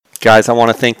Guys, I want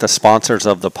to thank the sponsors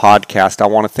of the podcast. I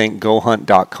want to thank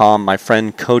GoHunt.com. My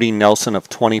friend Cody Nelson of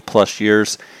 20 plus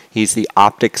years. He's the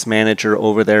optics manager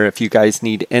over there. If you guys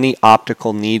need any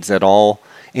optical needs at all,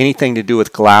 anything to do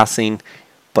with glassing,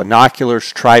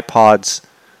 binoculars, tripods,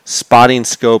 spotting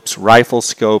scopes, rifle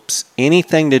scopes,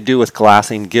 anything to do with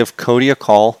glassing, give Cody a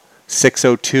call.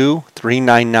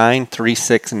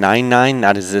 602-399-3699.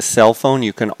 That is his cell phone.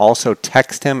 You can also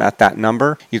text him at that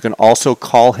number. You can also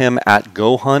call him at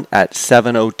GoHunt at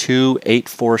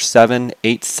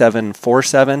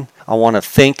 702-847-8747. I want to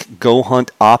thank GoHunt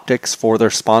Optics for their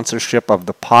sponsorship of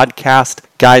the podcast.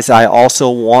 Guys, I also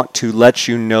want to let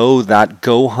you know that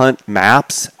GoHunt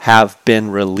maps have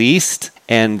been released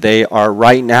and they are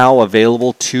right now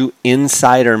available to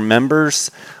insider members.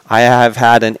 I have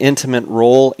had an intimate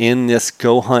role in this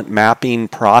GoHunt mapping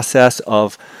process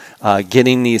of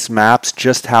getting these maps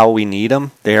just how we need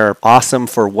them. They are awesome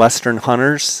for Western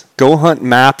hunters. GoHunt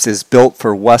Maps is built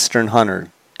for Western hunters.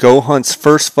 GoHunt's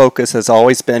first focus has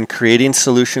always been creating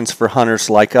solutions for hunters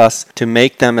like us to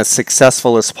make them as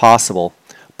successful as possible,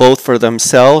 both for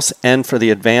themselves and for the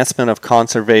advancement of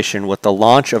conservation. With the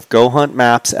launch of GoHunt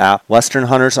Maps app, Western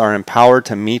hunters are empowered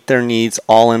to meet their needs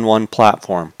all in one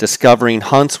platform, discovering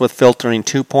hunts with filtering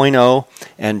 2.0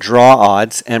 and draw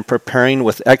odds, and preparing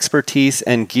with expertise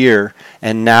and gear,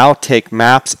 and now take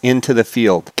maps into the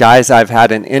field. Guys, I've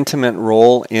had an intimate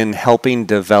role in helping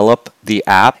develop the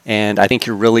app, and I think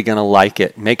you're really going to like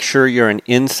it. Make sure you're an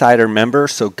insider member,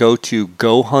 so go to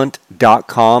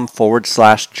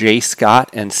gohunt.com/JScott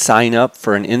and sign up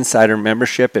for an insider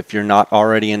membership if you're not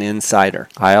already an insider.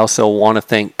 I also want to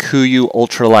thank KUIU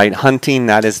Ultralight Hunting.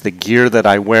 That is the gear that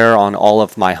I wear on all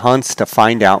of my hunts. To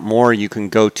find out more, you can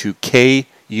go to KUIU.com.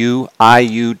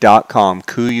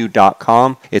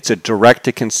 It's a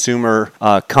direct-to-consumer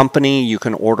company. You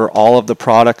can order all of the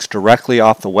products directly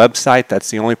off the website. That's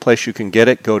the only place you can get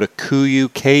it. Go to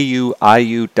KUIU.com.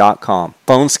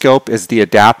 PhoneScope is the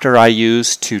adapter I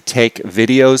use to take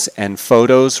videos and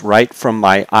photos right from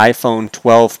my iPhone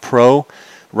 12 Pro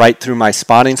right through my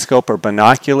spotting scope or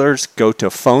binoculars. Go to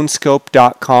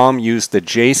phonescope.com, use the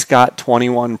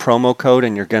JScott21 promo code,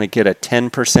 and you're going to get a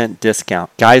 10% discount.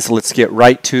 Guys, let's get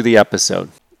right to the episode.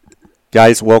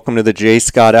 Guys, welcome to the J.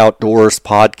 Scott Outdoors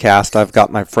podcast. I've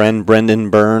got my friend Brendan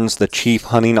Burns, the Chief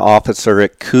Hunting Officer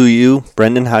at KUIU.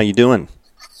 Brendan, how you doing?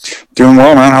 Doing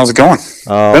well, man. How's it going?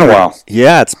 Been a while.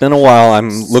 Yeah, it's been a while.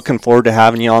 I'm looking forward to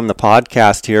having you on the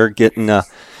podcast here, getting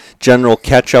general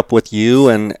catch up with you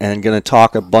and going to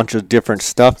talk a bunch of different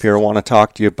stuff here. I want to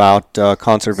talk to you about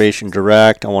Conservation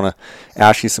Direct. I want to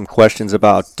ask you some questions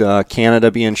about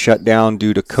Canada being shut down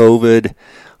due to COVID.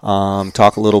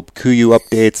 Talk a little KUIU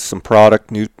updates, some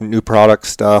new product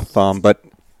stuff. But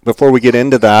before we get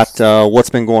into that, what's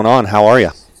been going on? How are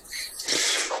you?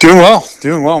 Doing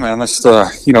well, man. That's kind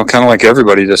of like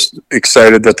everybody, just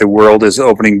excited that the world is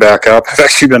opening back up. I've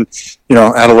actually been,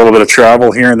 had a little bit of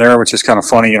travel here and there, which is kind of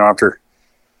funny, after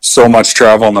so much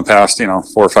travel in the past, 4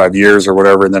 or 5 years or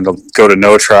whatever, and then to go to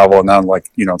no travel, and then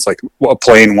it's like a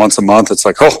plane once a month. It's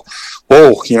like, oh,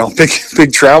 whoa,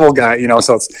 big travel guy,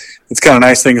 so it's kind of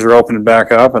nice things are opening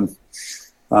back up, and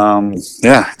I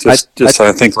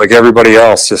think like everybody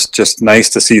else, just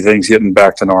nice to see things getting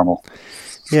back to normal.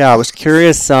 Yeah, I was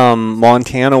curious,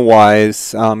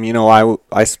 Montana-wise,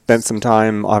 I spent some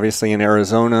time, obviously, in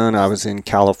Arizona, and I was in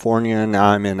California,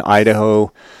 now I'm in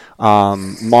Idaho.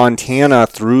 Montana,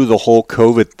 through the whole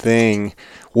COVID thing,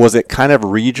 was it kind of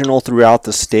regional throughout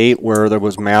the state where there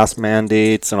was mask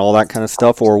mandates and all that kind of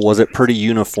stuff, or was it pretty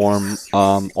uniform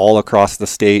all across the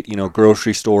state,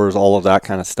 grocery stores, all of that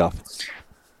kind of stuff?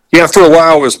 Yeah, for a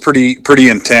while it was pretty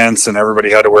intense, and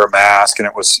everybody had to wear a mask, and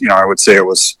it was, I would say it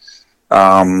was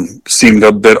seemed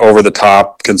a bit over the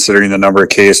top considering the number of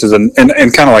cases, and kind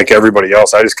of like everybody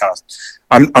else,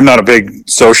 I'm not a big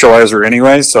socializer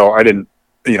anyway, so I didn't,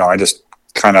 I just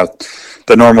kind of,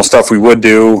 the normal stuff we would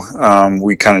do,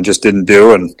 we kind of just didn't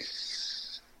do, and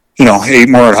ate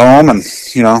more at home, and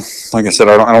like I said,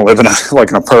 I don't live in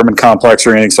an apartment complex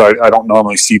or anything, so I don't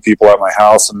normally see people at my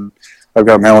house, and I've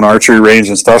got my own archery range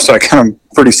and stuff, so I kind of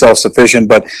pretty self-sufficient,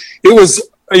 but it was,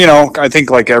 I think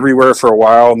like everywhere for a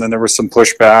while, and then there was some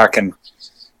pushback, and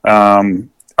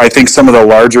I think some of the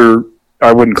larger,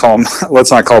 I wouldn't call them,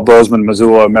 let's not call Bozeman,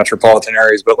 Missoula metropolitan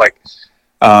areas, but like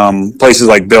places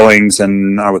like Billings,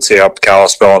 and I would say up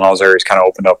Kalispell and those areas kind of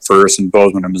opened up first, and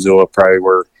Bozeman and Missoula probably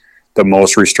were the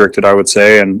most restricted, I would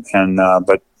say,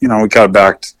 but we got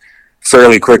back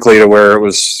fairly quickly to where it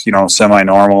was,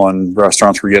 semi-normal, and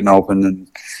restaurants were getting open, and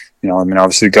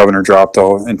obviously the governor dropped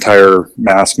the entire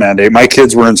mask mandate. My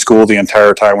kids were in school the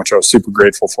entire time, which I was super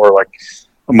grateful for. Like,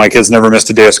 my kids never missed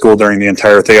a day of school during the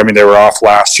entire thing. I mean, they were off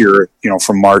last year,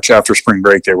 from March after spring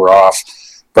break, they were off,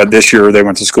 but this year they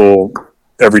went to school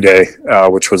every day,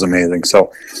 which was amazing.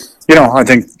 So, I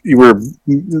think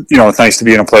it's nice to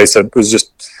be in a place that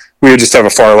was we would just have a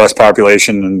far less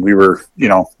population, and we were,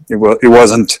 it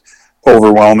wasn't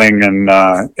overwhelming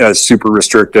and super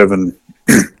restrictive. And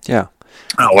yeah,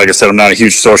 like I said, I'm not a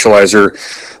huge socializer.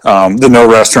 The no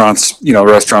restaurants,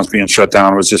 restaurants being shut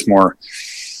down was just more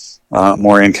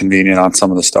inconvenient on some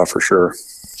of the stuff for sure.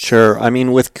 Sure. I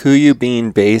mean, with KUIU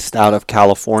being based out of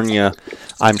California,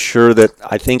 I'm sure that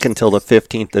I think until the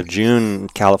 15th of June,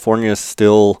 California is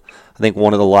still, I think,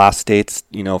 one of the last states,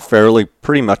 fairly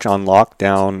pretty much on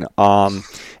lockdown.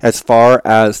 As far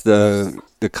as the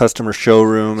customer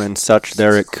showroom and such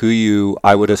there at KUIU,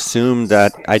 I would assume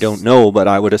that, I don't know, but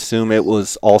I would assume it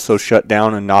was also shut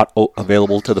down and not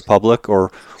available to the public,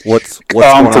 or what's going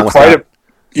on with that?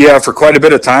 Yeah, for quite a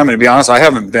bit of time. And to be honest, I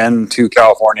haven't been to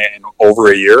California in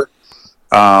over a year.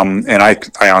 And I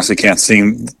honestly can't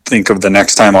think of the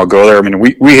next time I'll go there. I mean,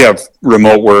 we have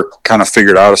remote work kind of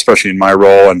figured out, especially in my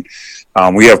role. And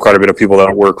we have quite a bit of people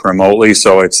that work remotely.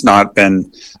 So it's not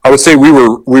been, I would say we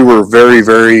were very,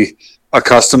 very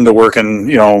accustomed to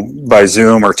working, by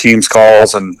Zoom or Teams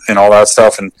calls and all that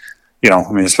stuff. And,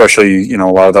 especially, a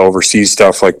lot of the overseas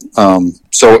stuff,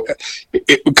 so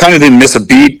it kind of didn't miss a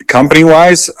beat company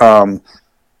wise.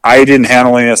 I didn't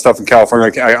handle any of that stuff in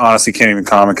California. I honestly can't even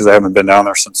comment because I haven't been down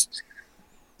there since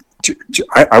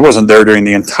I wasn't there during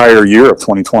the entire year of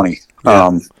 2020.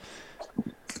 Yeah.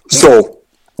 So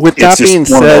with that being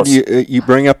said, you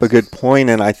bring up a good point,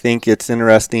 and I think it's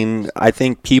interesting. I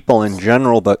think people in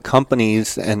general, but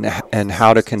companies and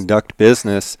how to conduct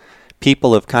business,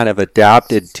 people have kind of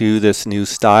adapted to this new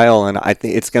style, and I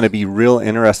think it's going to be real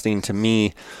interesting to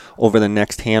me over the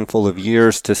next handful of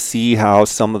years to see how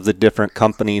some of the different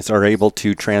companies are able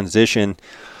to transition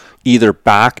either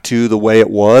back to the way it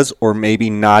was, or maybe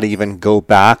not even go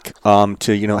back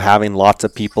to having lots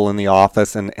of people in the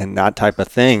office and that type of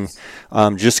thing.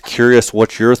 Just curious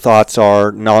what your thoughts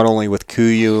are, not only with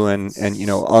KUIU and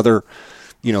other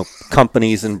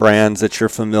companies and brands that you're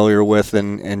familiar with,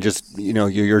 and just,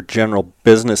 your general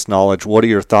business knowledge. What are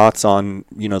your thoughts on,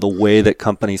 the way that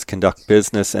companies conduct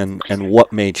business and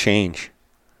what may change?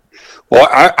 Well,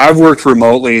 I've worked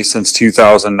remotely since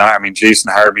 2009. I mean,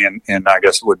 Jason hired me in I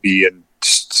guess it would be in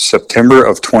September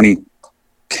of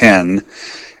 2010.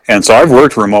 And so I've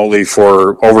worked remotely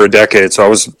for over a decade. So I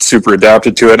was super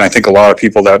adapted to it. And I think a lot of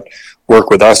people that work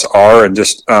with us are, and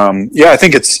just, I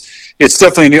think it's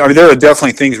definitely new. I mean, there are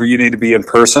definitely things where you need to be in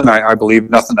person. I believe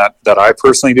nothing that I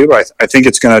personally do, but I think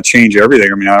it's going to change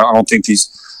everything. I mean, I don't think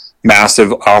these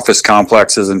massive office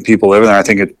complexes and people living there, I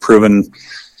think it's proven,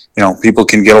 people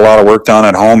can get a lot of work done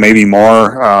at home, maybe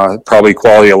more, probably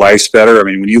quality of life's better. I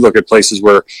mean, when you look at places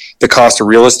where the cost of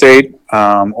real estate,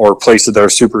 or places that are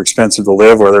super expensive to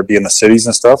live, whether it be in the cities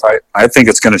and stuff, I think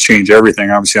it's going to change everything.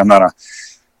 Obviously I'm not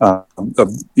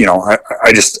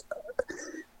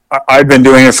I've been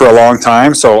doing it for a long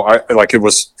time. So it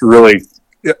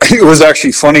was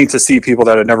actually funny to see people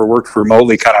that had never worked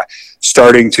remotely kind of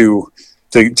starting to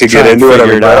get into it. I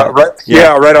mean,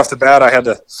 right off the bat, I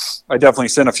definitely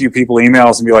sent a few people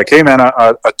emails and be like, hey man,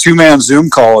 a 2-man Zoom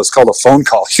call is called a phone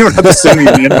call. You don't have to send me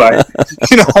an invite,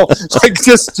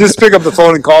 just pick up the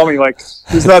phone and call me.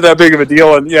 It's not that big of a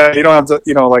deal. And you don't have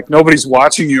to, nobody's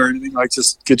watching you or anything,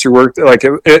 just get your work.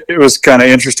 It was kind of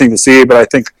interesting to see, but I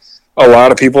think a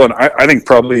lot of people, and I think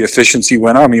probably efficiency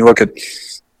went up. I mean, you look at,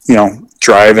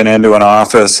 driving into an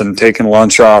office and taking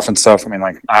lunch off and stuff. I mean,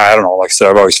 I don't know, like I said,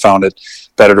 I've always found it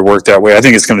better to work that way. I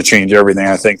think it's going to change everything.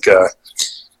 I think,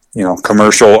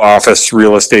 commercial office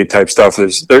real estate type stuff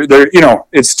is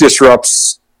it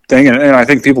disrupts thing. And I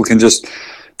think people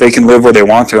they can live where they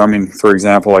want to. I mean, for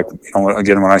example,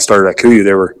 again, when I started at KUIU,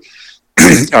 they were,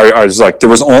 I was there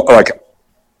was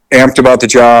amped about the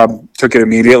job, took it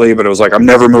immediately, but it was I'm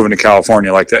never moving to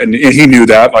California like that. And he knew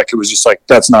that, it was just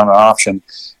that's not an option,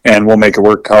 and we'll make it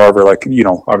work. However,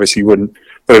 obviously you wouldn't,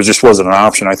 but it just wasn't an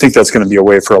option. I think that's going to be a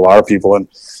way for a lot of people. And,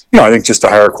 I think just a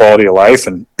higher quality of life,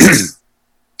 and,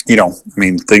 I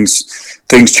mean, things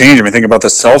change. I mean, think about the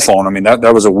cell phone. I mean,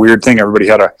 that was a weird thing. Everybody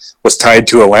was tied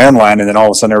to a landline, and then all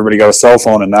of a sudden everybody got a cell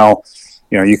phone, and now,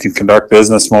 you can conduct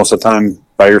business most of the time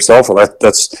by yourself. Well,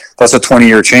 that's a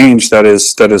 20-year change that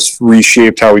has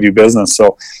reshaped how we do business.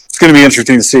 So it's going to be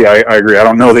interesting to see. I agree. I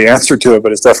don't know the answer to it,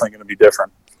 but it's definitely going to be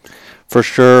different. For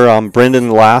sure. Brendan,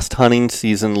 last hunting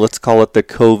season, let's call it the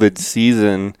COVID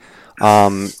season.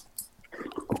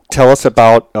 Tell us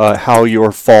about how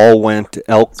your fall went,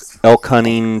 elk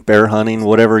hunting, bear hunting,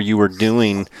 whatever you were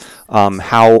doing.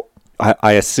 How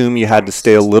I assume you had to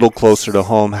stay a little closer to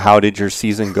home. How did your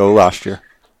season go last year?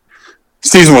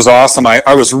 Season was awesome.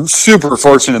 I was super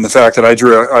fortunate in the fact that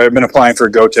I've been applying for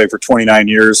a goat tag for 29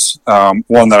 years,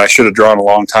 one that I should have drawn a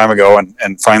long time ago,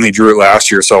 and finally drew it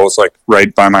last year. So it was like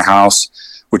right by my house,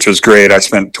 which was great. I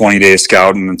spent 20 days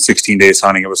scouting and 16 days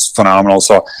hunting. It was phenomenal.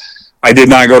 So I did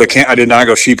not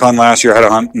go sheep hunt last year. I had a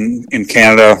hunt in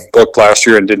Canada booked last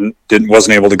year and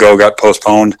wasn't able to go, got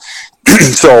postponed.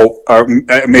 So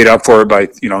I made up for it by,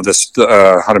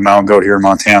 had a mountain goat here in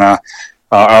Montana.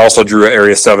 I also drew an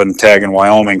Area 7 tag in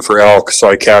Wyoming for elk, so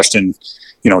I cashed in,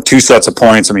 2 sets of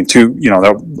points. I mean,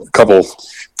 a couple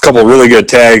really good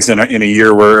tags in a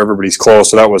year where everybody's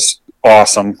close, so that was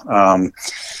awesome. I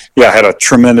had a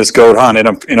tremendous goat hunt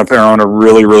in a pair on a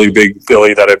really, really big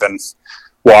billy that I've been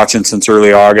watching since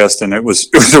early August, and it was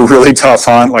a really tough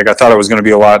hunt. Like, I thought it was going to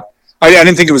be a lot. I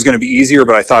didn't think it was going to be easier,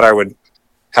 but I thought I would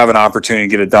have an opportunity to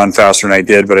get it done faster than I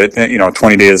did. But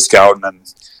 20 days of scout and then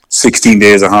 16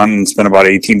 days of hunting, spent about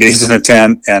 18 days in a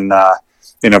tent, and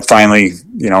finally,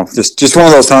 just one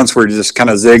of those hunts where you just kind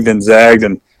of zigged and zagged,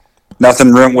 and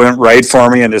nothing went right for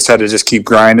me, and just had to just keep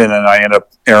grinding. And I ended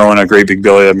up arrowing a great big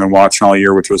billy I've been watching all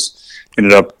year, which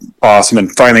ended up awesome,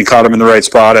 and finally caught him in the right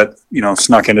spot at,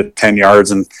 snuck into 10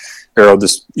 yards and arrowed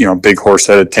this, big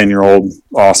horse-headed 10-year-old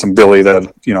awesome billy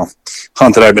that,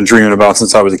 hunt that I've been dreaming about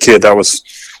since I was a kid. It was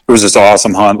just an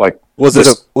awesome hunt. Like, was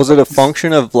it a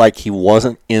function of like he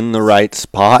wasn't in the right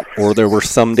spot, or there were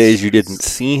some days you didn't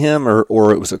see him,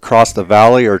 or it was across the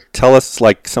valley? Or tell us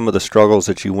like some of the struggles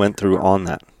that you went through on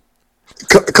that.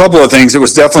 A couple of things. It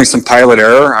was definitely some pilot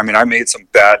error. I mean, I made some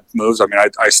bad moves. I mean,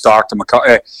 I stalked them.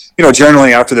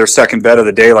 Generally after their second bed of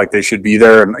the day, like they should be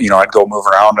there, and I'd go move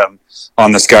around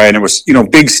on this guy, and it was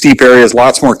big steep areas,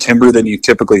 lots more timber than you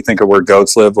typically think of where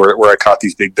goats live. Where I caught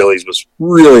these big billies was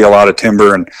really a lot of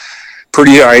timber and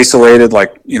pretty isolated,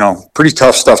 like pretty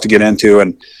tough stuff to get into,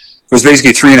 and it was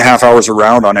basically 3.5 hours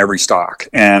around on every stalk.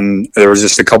 And there was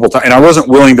just a couple times, and I wasn't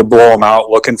willing to blow them out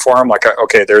looking for them. Like,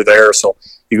 okay, they're there, so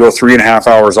you go 3.5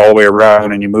 hours all the way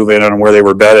around, and you move in on where they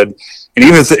were bedded. And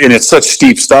and it's such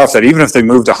steep stuff that even if they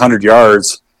moved 100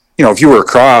 yards, if you were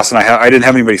across, and I didn't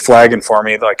have anybody flagging for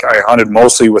me, like I hunted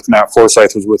mostly with Matt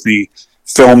Forsyth was with me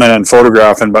filming and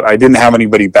photographing, but I didn't have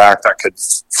anybody back that could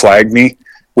flag me,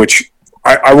 which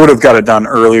I would have got it done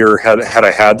earlier had I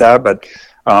had that. But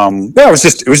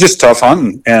it was just tough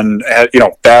hunting, and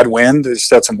bad wind.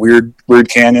 Just had some weird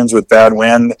canyons with bad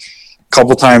wind. A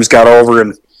couple times got over,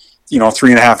 and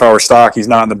 3.5 hour stalk. He's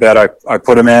not in the bed. I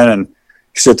put him in, and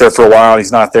you sit there for a while.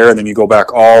 He's not there, and then you go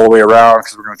back all the way around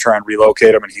because we're going to try and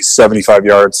relocate him. And he's 75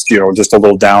 yards, just a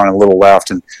little down and a little left,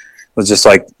 and it was just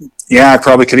like, yeah, I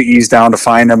probably could have eased down to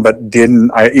find him, but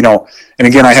didn't. And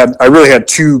again, I really had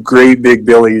 2 great big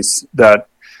billies that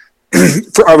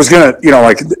I was gonna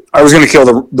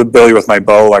kill the billy with my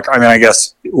bow. Like, I mean, I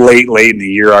guess late in the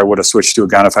year I would have switched to a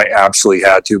gun if I absolutely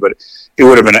had to, but it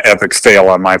would have been an epic fail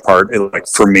on my part,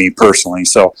 for me personally.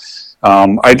 So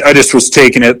I just was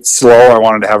taking it slow. I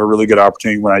wanted to have a really good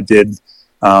opportunity when I did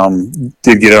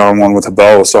get it on one with a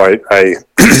bow. So I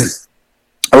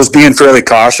I was being fairly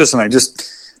cautious, and I just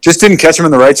didn't catch him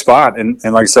in the right spot. And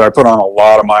like I said, I put on a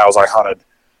lot of miles. I hunted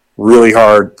really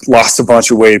hard, lost a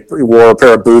bunch of weight, wore a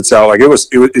pair of boots out. Like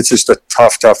it's just a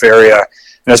tough area.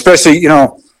 And especially,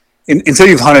 until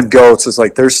you've hunted goats, it's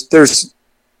like there's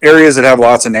areas that have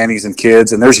lots of nannies and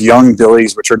kids, and there's young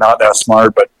billies, which are not that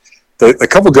smart. But the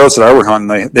couple goats that I were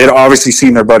hunting, they'd obviously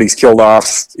seen their buddies killed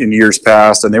off in years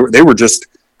past, and they were just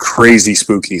crazy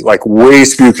spooky, like way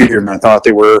spookier than I thought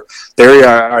they were. The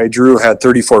area I drew had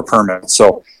 34 permits,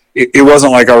 so it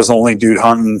wasn't like I was the only dude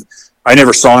hunting. I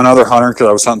never saw another hunter because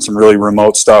I was hunting some really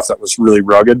remote stuff that was really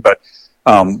rugged. But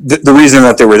the reason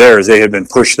that they were there is they had been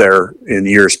pushed there in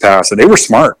years past, and they were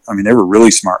smart. I mean, they were really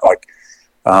smart. Like,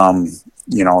 but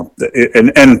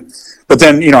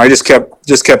then I just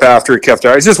kept after it.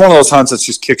 It's just one of those hunts that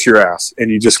just kicks your ass, and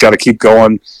you just got to keep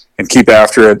going and keep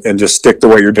after it and just stick to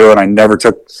what you're doing. I never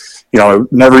took,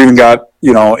 never even got,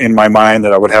 in my mind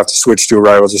that I would have to switch to a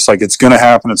ride. I was just like, it's going to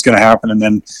happen. And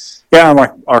then, on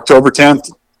like October 10th,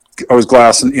 I was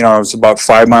glassing, I was about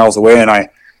 5 miles away, and I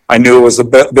knew it was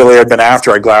the billy I'd been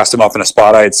after. I glassed him up in a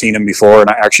spot I had seen him before, and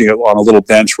I actually on a little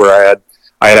bench where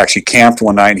I had actually camped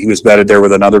one night, and he was bedded there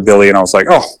with another billy, and I was like,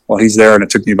 oh, well, he's there. And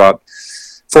it took me about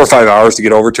 4 or 5 hours to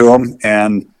get over to him.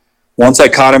 And once I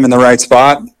caught him in the right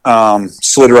spot,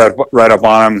 slid right up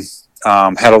on him,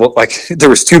 there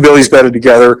was 2 billies bedded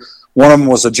together. One of them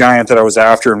was a giant that I was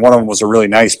after, and one of them was a really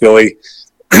nice billy.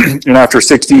 And after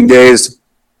 16 days,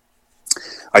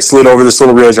 I slid over this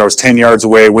little ridge. I was 10 yards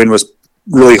away. Wind was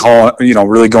really hauling,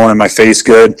 really going in my face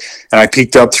good. And I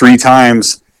peeked up 3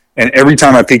 times, And every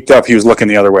time I peeked up, he was looking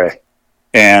the other way.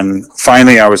 And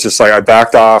finally, I was just like, I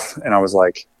backed off, and I was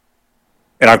like,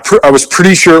 and I was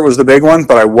pretty sure it was the big one,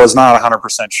 but I was not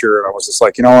 100% sure. I was just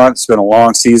like, you know what? It's been a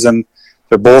long season.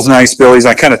 They're both nice billies.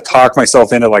 I kind of talked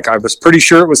myself into, like, I was pretty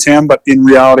sure it was him, but in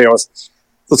reality, I was,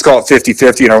 let's call it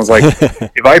 50-50. And I was like,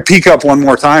 if I peek up one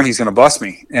more time, he's going to bust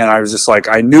me. And I was just like,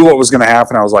 I knew what was going to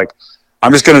happen. I was like,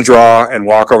 I'm just going to draw and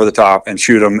walk over the top and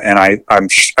shoot him. And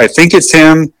I think it's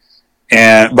him,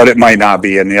 but it might not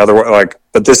be. And the other, like,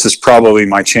 but this is probably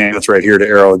my chance right here to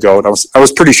arrow the goat. I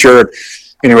was pretty sure.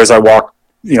 Anyways, I walked,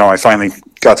 I finally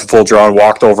got the full draw and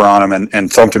walked over on him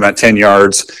and thumped him at 10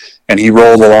 yards, and he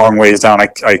rolled a long ways down.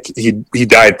 He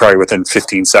died probably within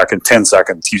 10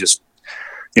 seconds. He just,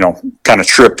 kind of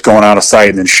tripped going out of sight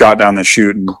and then shot down the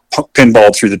chute and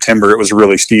pinballed through the timber. It was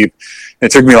really steep. It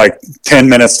took me like 10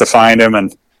 minutes to find him,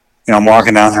 and I'm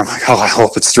walking down there. I'm like, oh, I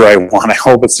hope it's the right one. I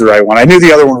hope it's the right one. I knew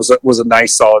the other one was a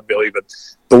nice solid billy, but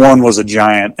the one was a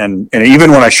giant. And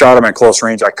even when I shot him at close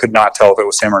range, I could not tell if it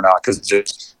was him or not, because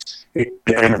he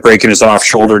ended up breaking his off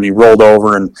shoulder, and he rolled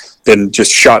over and then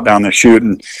just shot down the chute.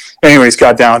 And anyways,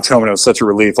 got down to him, and it was such a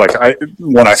relief. Like,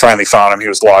 when I finally found him, he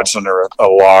was lodged under a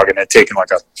log and had taken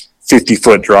like a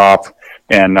 50-foot drop,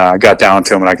 and got down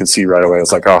to him, and I could see right away. I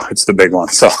was like, oh, it's the big one.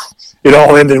 So it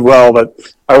all ended well, but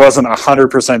I wasn't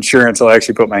 100% sure until I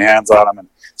actually put my hands on him. And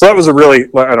so that was a really,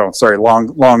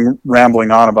 long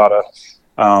rambling on about it.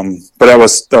 But that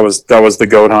was the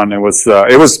goat hunt. It was,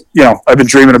 I've been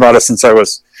dreaming about it since I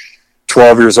was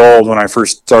 12 years old when I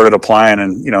first started applying,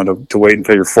 and, to wait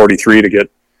until you're 43 to get,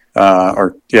 I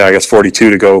guess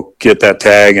 42 to go get that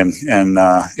tag. And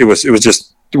it was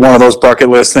just one of those bucket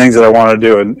list things that I wanted to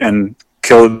do, and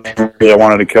kill it. I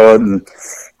wanted to kill it, and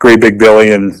great big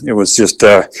billy. And it was just,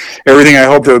 everything I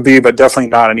hoped it would be, but definitely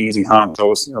not an easy hunt.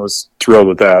 So I was thrilled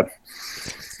with that.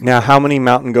 Now, how many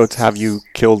mountain goats have you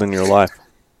killed in your life?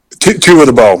 Two with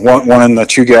a bow, one in the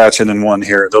Chugach and then one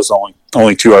here. Those are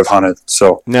only two I've hunted.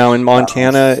 So now in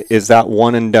Montana, is that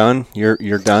one and done?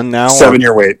 You're done now?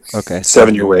 7-year wait. Okay.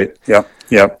 7-year wait.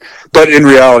 Yep. But in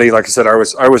reality, like I said, I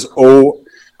was 0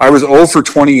 for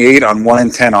 28 on 1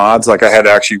 in 10 odds. Like, I had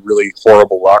actually really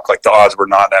horrible luck. Like, the odds were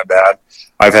not that bad.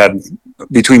 I've had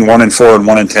between 1 in 4 and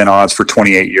 1 in 10 odds for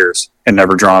 28 years and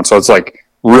never drawn. So it's like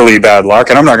really bad luck.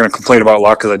 And I'm not going to complain about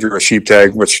luck, because I drew a sheep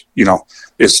tag, which,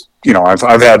 is,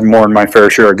 I've had more than my fair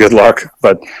share of good luck,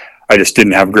 but I just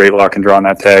didn't have great luck in drawing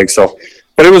that tag. So,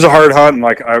 but it was a hard hunt, and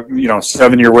like,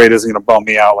 7-year wait isn't going to bum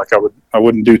me out. Like, I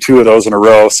wouldn't do 2 of those in a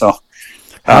row. So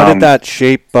how did that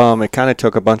shape? It kind of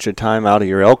took a bunch of time out of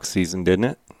your elk season, didn't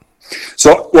it?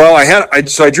 So, well,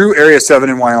 I drew Area 7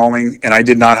 in Wyoming, and I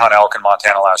did not hunt elk in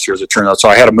Montana last year, as it turned out. So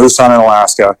I had a moose hunt in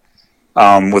Alaska,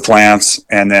 with Lance,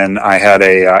 and then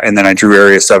I drew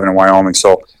Area 7 in Wyoming.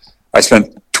 So I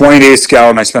spent 20 days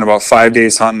scouting. I spent about 5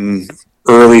 days hunting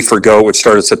early for goat, which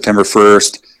started September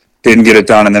 1st. Didn't get it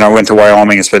done. And then I went to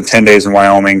Wyoming and spent 10 days in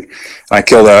Wyoming. I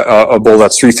killed a bull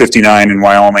that's 359 in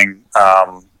Wyoming.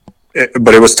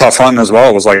 But it was tough hunting as well.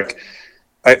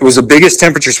 It was the biggest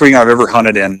temperature swing I've ever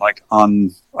hunted in. Like,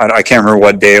 I can't remember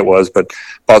what day it was, but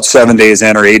about 7 days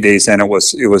in or 8 days in, it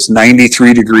was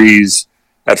 93 degrees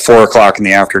at 4:00 in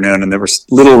the afternoon, and there was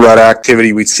little rut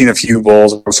activity. We'd seen a few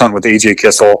bulls. I was hunting with AJ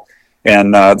Kissel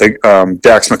and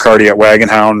Dax McCarty at Wagon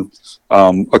Hound.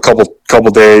 A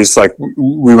couple days, like,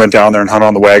 we went down there and hunted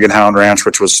on the Wagon Hound Ranch,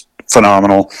 which was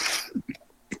phenomenal.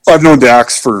 I've known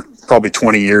Dax for probably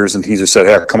 20 years, and he just said,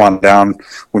 "Hey, come on down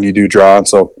when you do draw." And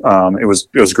so it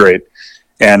was great.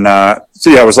 And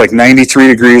it was like 93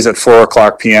 degrees at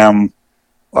 4:00 p.m.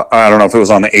 I don't know if it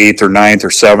was on the 8th or 9th or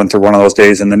 7th or one of those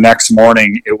days. And the next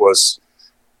morning it was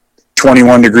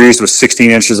 21 degrees with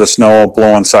 16 inches of snow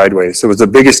blowing sideways. It was the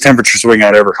biggest temperature swing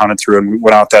I'd ever hunted through. And we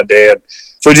went out that day.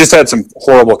 So we just had some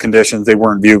horrible conditions. They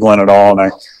weren't bugling at all. And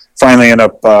I finally ended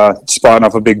up spotting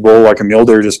up a big bull, like a mule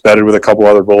deer, just bedded with a couple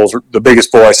other bulls. The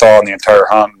biggest bull I saw in the entire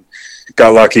hunt.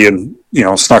 Got lucky and,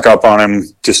 snuck up on him,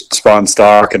 just spotting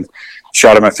stock, and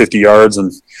shot him at 50 yards.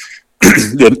 And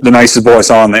the nicest bull I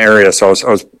saw in the area. So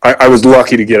I was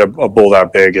lucky to get a bull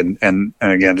that big, and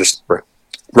again, just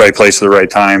right place at the right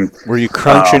time. Were you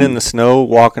crunching in the snow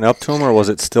walking up to him, or was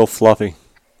it still fluffy?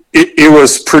 It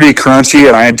was pretty crunchy,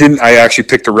 and I actually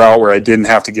picked a route where I didn't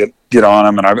have to get on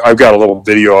him, and I've got a little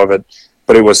video of it,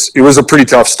 but it was a pretty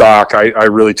tough stock. I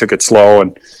really took it slow,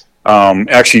 and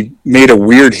actually made a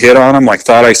weird hit on him, like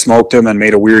thought I smoked him and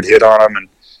made a weird hit on him, and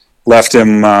left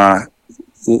him,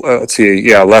 left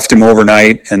him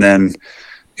overnight. And then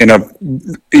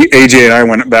AJ and I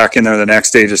went back in there the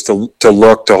next day just to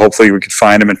look, to hopefully we could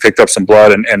find him, and picked up some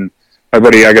blood, and I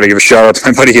got to give a shout out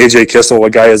to my buddy AJ Kissel. The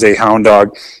guy is a hound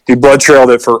dog. He blood trailed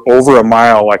it for over a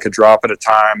mile, like a drop at a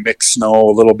time, mixed snow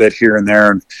a little bit here and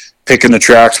there, and picking the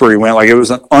tracks where he went. Like, it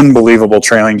was an unbelievable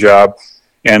trailing job.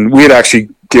 And we had actually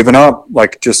given up.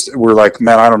 Like, we're like,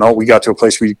 man, I don't know. We got to a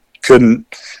place we couldn't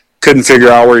figure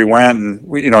out where he went, and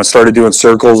we, started doing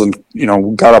circles,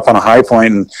 and got up on a high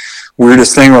point, and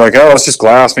weirdest thing, we're like, oh, it's just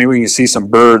glass, maybe we can see some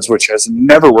birds, which has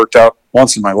never worked out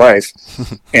once in my life.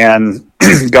 And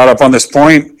got up on this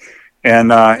point,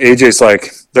 and AJ's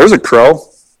like, there's a crow,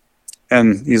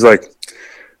 and he's like,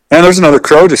 man, there's another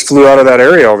crow just flew out of that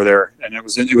area over there, and it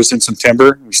was in some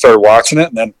timber. We started watching it,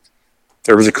 and then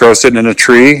there was a crow sitting in a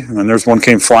tree, and then there's one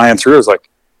came flying through. I was like,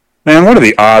 man, what are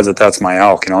the odds that that's my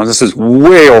elk? This is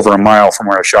way over a mile from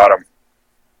where I shot him.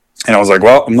 And I was like,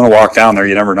 well, I'm going to walk down there.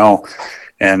 You never know.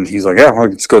 And he's like, yeah, well,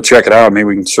 let's go check it out. Maybe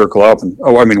we can circle up. And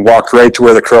walked right to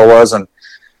where the crow was, and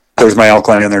there's my elk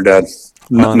laying there dead.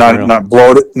 Not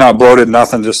bloated,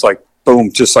 nothing. Just like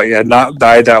boom, just like he had not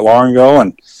died that long ago.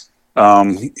 And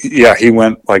he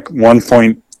went like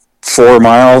 1.4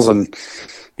 miles, and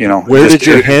Where did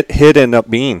your hit end up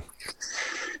being?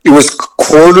 It was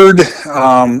quartered.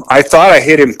 I thought I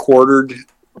hit him quartered,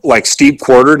 like steep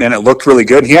quartered, and it looked really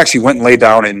good. He actually went and laid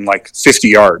down in like 50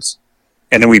 yards,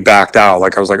 and then we backed out.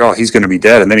 Like, I was like, oh, he's going to be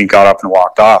dead. And then he got up and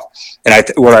walked off. And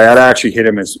what I had actually hit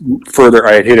him is further.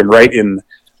 I had hit him right in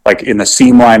the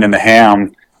seam line in the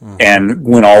ham, and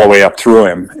went all the way up through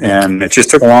him. And it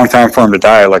just took a long time for him to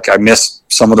die. Like, I missed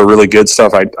some of the really good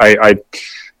stuff. I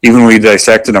even when we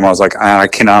dissected him, I was like, I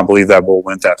cannot believe that bull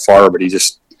went that far, but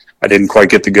I didn't quite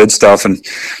get the good stuff. And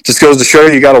just goes to show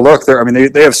you got to look there. I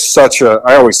mean, they have such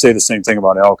I always say the same thing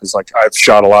about elk, is like, I've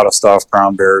shot a lot of stuff,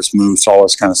 brown bears, moose, all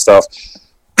this kind of stuff.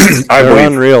 They're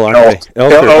unreal, aren't they?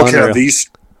 Elk have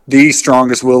the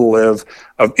strongest will to live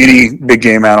of any big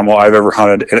game animal I've ever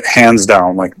hunted, hands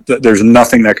down. Like, there's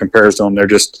nothing that compares to them.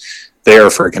 They are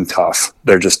freaking tough.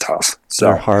 They're just tough. So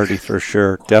they're hardy for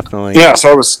sure. Definitely. Yeah.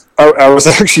 So I was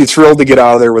actually thrilled to get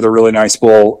out of there with a really nice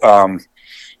bull. Had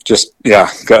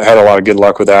a lot of good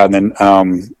luck with that. And then,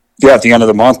 at the end of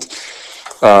the month,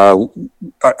 I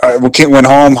went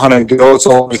home, hunted goats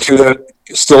all the way through that,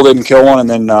 still didn't kill one. And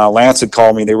then, Lance had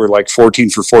called me. They were like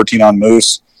 14 for 14 on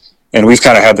moose. And we've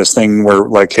kind of had this thing where,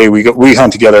 like, hey, we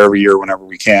hunt together every year whenever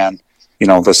we can.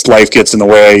 This life gets in the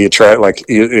way. You try, like,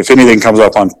 if anything comes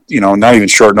up on, not even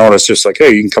short notice, just like,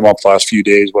 hey, you can come up the last few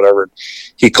days, whatever.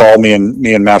 He called me, and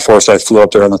Matt Forsyth flew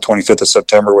up there on the 25th of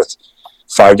September with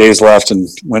 5 days left, and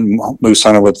went moose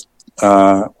hunted with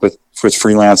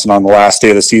freelance. And on the last day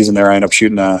of the season there, I ended up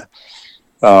shooting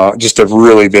just a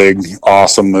really big,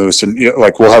 awesome moose. And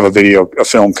we'll have a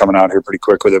film coming out here pretty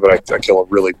quick with it, but I kill a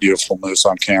really beautiful moose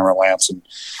on camera. Lance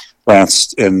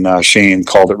and Shane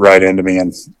called it right into me,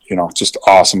 and just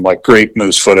awesome, like, great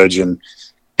moose footage, and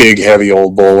big, heavy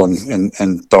old bull,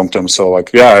 and thumped him. So,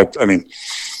 like, yeah, I mean,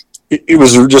 it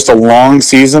was just a long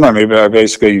season. I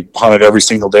basically hunted every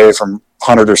single day,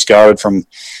 hunted or scouted from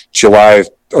July,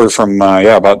 or from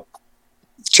about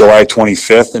July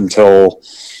 25th until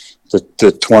the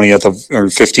 20th or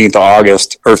 15th of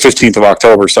August, or 15th of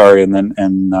October, sorry.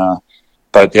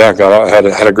 But yeah,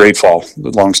 had a great fall,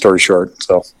 long story short.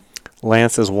 So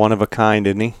Lance is one of a kind,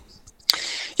 isn't he?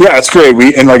 Yeah, it's great.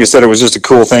 And like I said, it was just a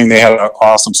cool thing. They had an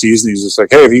awesome season. He's just like,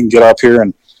 hey, if you can get up here,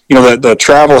 and the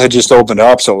travel had just opened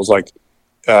up, so it was like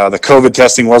the COVID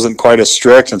testing wasn't quite as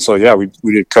strict, and so yeah, we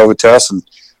did COVID tests and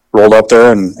rolled up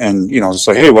there, and just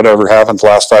like, hey, whatever happens the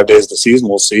last 5 days of the season,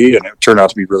 we'll see. And it turned out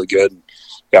to be really good.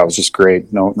 Yeah, it was just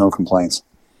great. No complaints.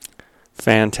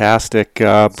 Fantastic.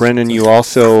 Brendan, you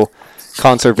also,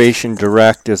 Conservation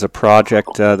Direct is a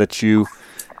project that you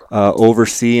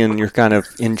oversee, and you're kind of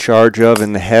in charge of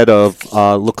and the head of.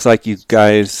 Looks like you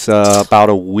guys about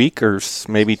a week or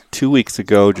maybe 2 weeks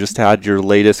ago just had your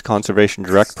latest Conservation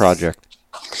Direct project.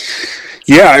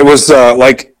 Yeah, it was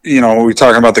we were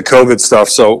talking about the COVID stuff.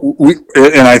 So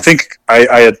I think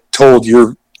I had told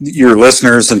your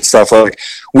listeners and stuff, like,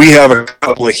 we have a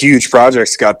couple of huge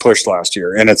projects that got pushed last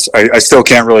year, and I still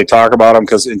can't really talk about them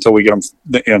until we get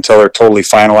them, until they're totally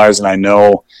finalized, and I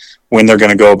know when they're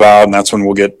going to go about, and that's when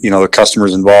we'll get the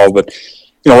customers involved. But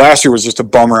last year was just a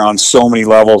bummer on so many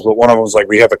levels. But one of them was, like,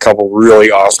 we have a couple really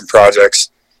awesome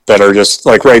projects that are just,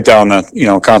 like, right down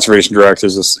the Conservation Direct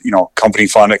is this company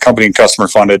and customer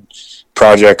funded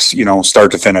projects,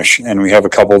 start to finish, and we have a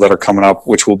couple that are coming up,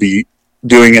 which we'll be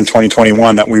doing in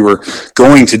 2021 that we were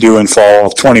going to do in fall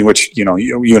of 20, which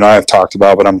you and I have talked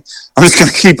about, but I'm just going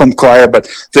to keep them quiet. But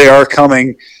they are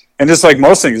coming, And just like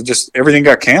most things, just everything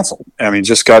got canceled. I mean,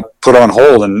 just got put on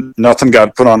hold, and nothing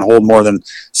got put on hold more than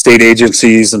state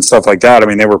agencies and stuff like that. I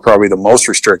mean, they were probably the most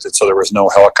restricted. So there was no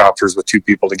helicopters with 2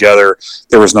 people together.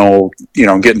 There was no,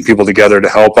 getting people together to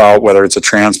help out, whether it's a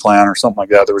transplant or something like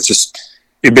that. There was just,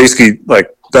 it basically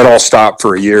like that all stopped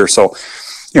for a year. So,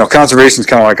 conservation is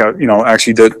kind of like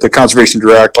actually the conservation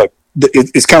direct, like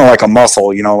it's kind of like a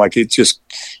muscle, like it's just,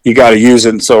 you got to use it.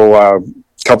 And so, a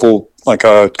couple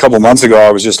months ago,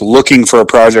 I was just looking for a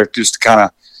project just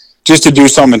to do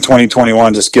something in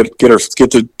 2021, just get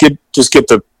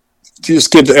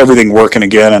everything working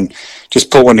again, and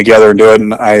just put one together and do it.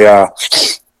 And I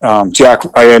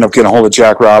ended up getting a hold of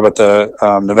Jack Robb at the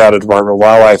Nevada Department of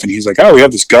Wildlife, and he's like, "Oh, we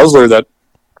have this guzzler that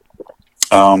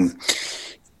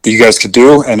you guys could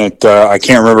do," and I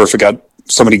can't remember if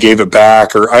somebody gave it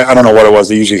back, or I don't know what it was.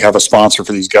 They usually have a sponsor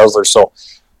for these guzzlers, so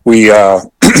we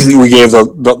we gave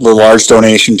the large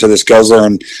donation to this guzzler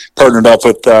and partnered up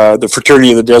with the Fraternity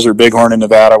of the Desert Bighorn in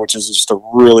Nevada, which is just a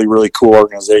really, really cool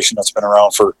organization that's been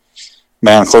around for,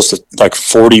 close to like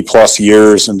 40 plus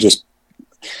years, and just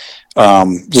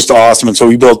awesome. And so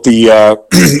we built we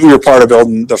were part of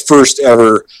building the first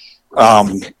ever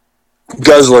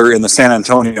guzzler in the San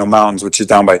Antonio Mountains, which is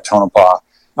down by Tonopah.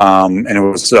 And it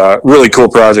was a really cool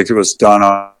project. It was done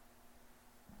on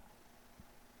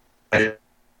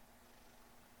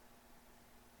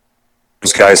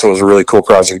those guys, so it was a really cool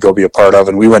project to go be a part of.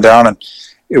 And we went down, and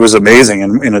it was amazing.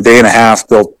 And in a day and a half,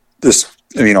 built this.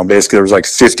 Basically there was like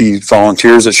 50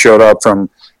 volunteers that showed up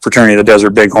from Fraternity of the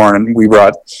Desert Bighorn, and we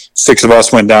brought 6 of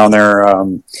us went down there.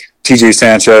 TJ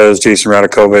Sanchez, Jason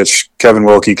Radakovich, Kevin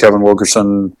Wilkie, Kevin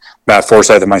Wilkerson, Matt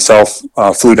Forsyth, and myself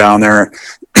flew down there.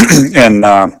 And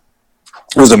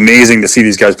it was amazing to see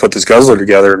these guys put this guzzler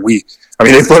together. And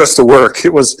they put us to work.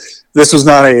 This was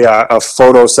not a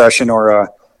photo session or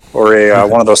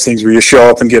one of those things where you show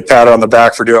up and get patted on the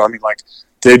back for doing.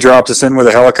 They dropped us in with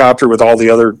a helicopter with all the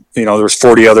other, there was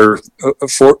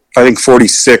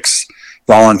 46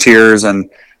 volunteers, and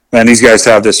these guys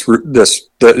have it's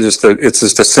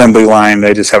this assembly line.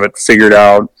 They just have it figured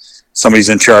out. Somebody's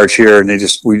in charge here, and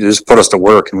we just put us to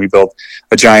work, and we built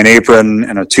a giant apron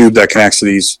and a tube that connects to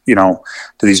these, to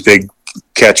these big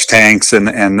catch tanks and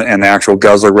the actual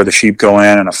guzzler where the sheep go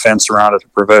in, and a fence around it to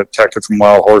protect it from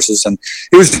wild horses. And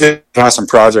it was just an awesome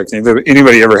project. And if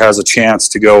anybody ever has a chance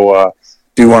to go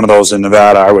do one of those in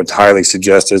Nevada, I would highly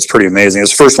suggest it. It's pretty amazing.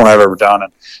 It's the first one I've ever done,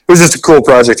 and it was just a cool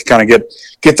project to kind of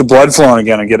get the blood flowing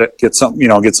again, and get some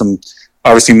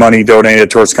obviously money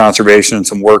donated towards conservation and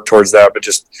some work towards that, but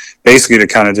just basically to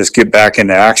kind of just get back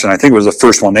into action. I think it was the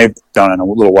first one they've done in a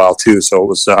little while too. So it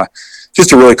was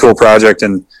just a really cool project.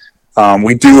 And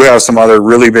we do have some other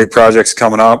really big projects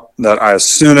coming up that as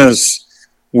soon as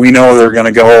we know they're going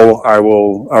to go, I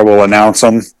will announce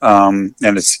them. And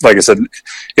it's, like I said,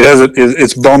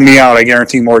 it's bummed me out. I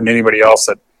guarantee more than anybody else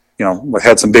that, we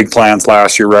had some big plans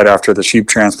last year right after the sheep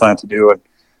transplant to do it.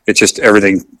 It's just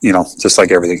everything, just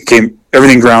like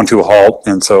everything ground to a halt.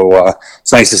 And so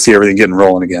it's nice to see everything getting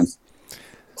rolling again.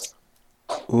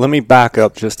 Let me back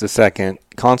up just a second.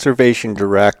 Conservation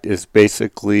Direct is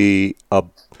basically a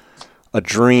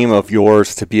dream of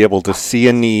yours to be able to see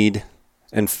a need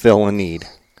and fill a need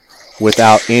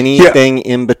without anything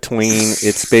in between.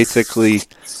 It's basically,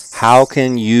 how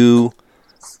can you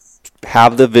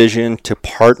have the vision to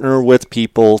partner with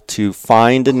people to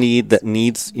find a need that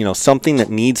needs, something that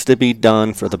needs to be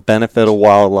done for the benefit of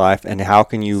wildlife, and how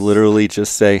can you literally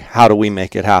just say, how do we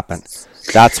make it happen?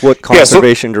 That's what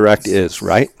Conservation Direct is,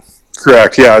 right?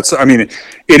 Correct. Yeah. It's something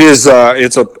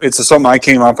I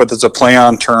came up with. It's a play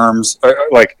on terms.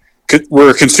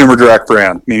 We're a consumer direct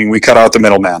brand, meaning we cut out the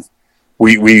middleman.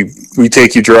 We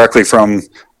take you directly from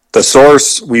the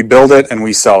source, we build it, and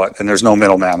we sell it, and there's no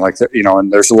middleman.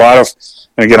 And there's a lot of,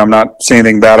 and again, I'm not saying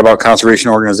anything bad about conservation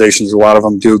organizations. A lot of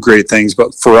them do great things,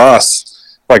 but for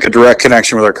us, like a direct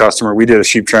connection with our customer, we did a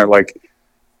sheep transplant,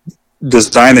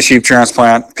 design the sheep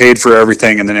transplant, paid for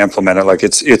everything, and then implement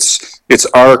it. It's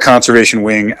our conservation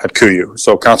wing at KUIU.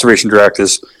 So Conservation Direct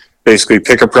is basically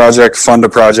pick a project, fund a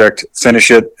project,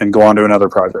 finish it, and go on to another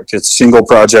project. It's single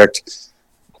project,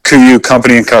 KUIU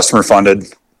company and customer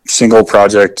funded, single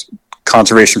project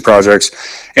conservation projects.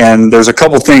 And there's a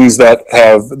couple things that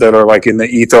are like in the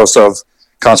ethos of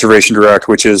Conservation Direct,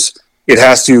 which is it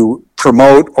has to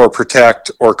promote or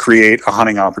protect or create a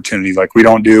hunting opportunity. Like, we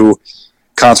don't do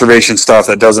conservation stuff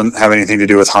that doesn't have anything to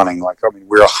do with hunting.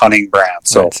 We're a hunting brand,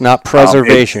 so it's not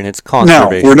preservation, it's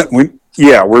conservation. No,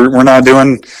 we're not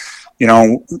doing,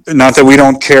 not that we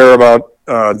don't care about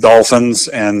dolphins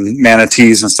and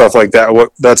manatees and stuff like that.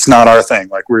 That's not our thing.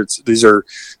 Like these are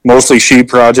mostly sheep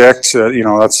projects.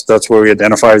 That's what we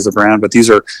identify as the brand. But these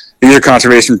are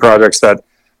conservation projects that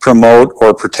promote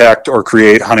or protect or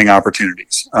create hunting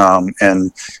opportunities.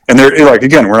 And they're like,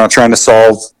 again, we're not trying to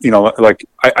solve.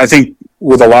 I think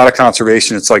with a lot of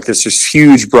conservation, it's like this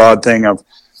huge broad thing of,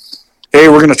 hey,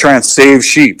 we're going to try and save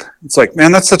sheep. It's like,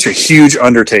 man, that's such a huge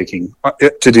undertaking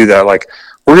to do that. Like,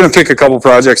 we're going to pick a couple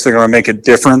projects that are going to make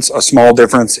a small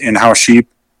difference in how sheep,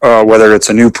 whether it's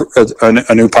a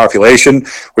new population,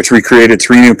 which we created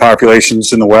 3 new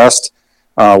populations in the West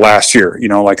last year.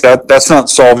 That's not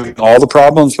solving all the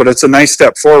problems, but it's a nice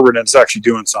step forward, and it's actually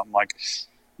doing something. Like,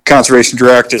 Conservation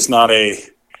Direct is not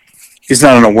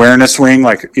an awareness wing.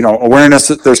 Awareness,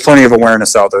 there's plenty of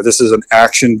awareness out there. This is an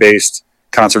action-based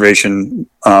conservation,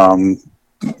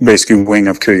 basically wing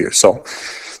of KUIU. So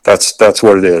that's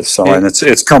what it is. So, and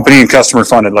it's company and customer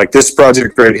funded. Like this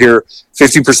project right here,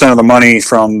 50% of the money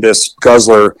from this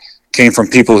guzzler came from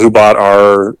people who bought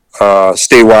our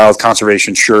Stay Wild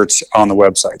conservation shirts on the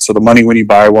website. So the money when you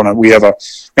buy one, we have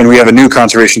a new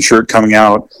conservation shirt coming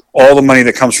out. All the money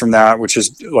that comes from that, which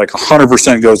is like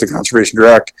 100% goes to Conservation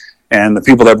Direct, and the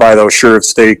people that buy those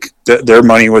shirts, their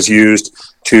money was used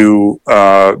to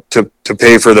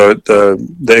pay for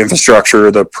the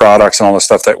infrastructure, the products, and all the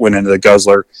stuff that went into the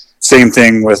guzzler. Same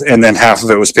thing and then half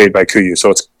of it was paid by KUIU. So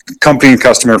it's company and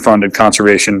customer funded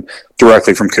conservation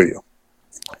directly from KUIU.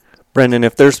 Brendan,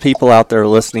 if there's people out there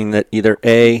listening that either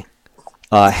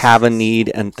have a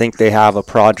need and think they have a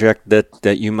project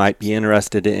that you might be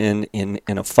interested in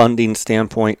a funding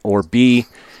standpoint, or B,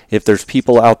 if there's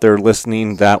people out there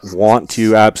listening that want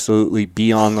to absolutely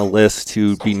be on the list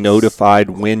to be notified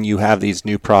when you have these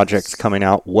new projects coming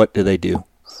out, what do they do?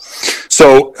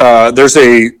 So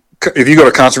if you go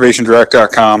to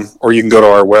conservationdirect.com, or you can go to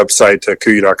our website to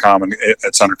KUIU.com, and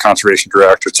it's under Conservation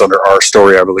Direct. It's under our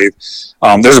story, I believe.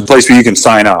 There's a place where you can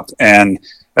sign up. And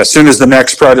as soon as the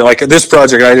next project, like this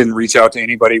project, I didn't reach out to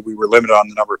anybody. We were limited on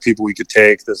the number of people we could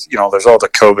take. There's all the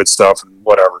COVID stuff and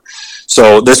whatever.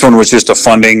 So this one was just a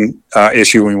funding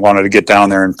issue. We wanted to get down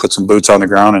there and put some boots on the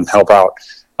ground and help out.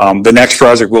 The next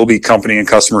project will be company and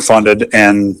customer funded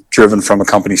and driven from a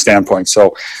company standpoint.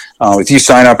 So if you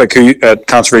sign up at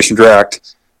Conservation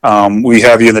Direct, we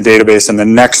have you in the database, and the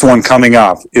next one coming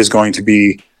up is going to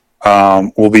be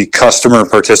will be customer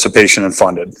participation and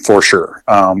funded for sure.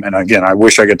 And again, I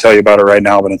wish I could tell you about it right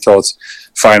now, but until it's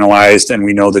finalized and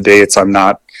we know the dates, I'm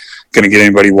not going to get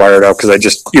anybody wired up, because I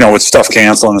just, with stuff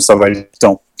canceling and stuff, I just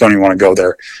don't even want to go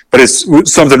there. But it's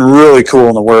something really cool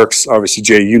in the works. Obviously,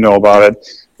 Jay, you know about it.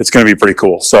 It's going to be pretty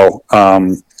cool. So,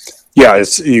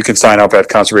 you can sign up at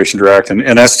Conservation Direct,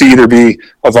 and that's to either be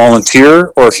a volunteer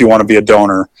or if you want to be a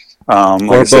donor. Or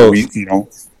both.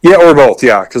 Or both.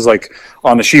 Yeah. Cause like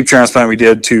on the sheep transplant we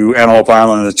did to Antelope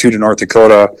Island and the 2 to North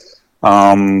Dakota,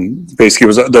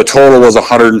 basically the total was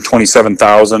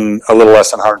 127,000, a little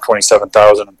less than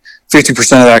 127,000. 50% of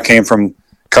that came from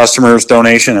customers'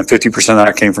 donation, and 50% of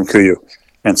that came from KUIU.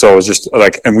 And so it was just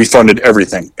like, and we funded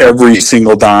everything, every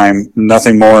single dime,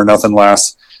 nothing more, nothing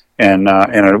less. And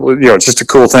it's just a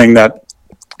cool thing that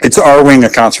it's our wing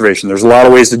of conservation. There's a lot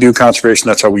of ways to do conservation.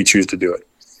 That's how we choose to do it.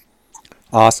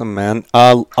 Awesome, man.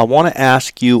 I want to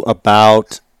ask you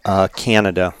about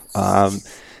Canada.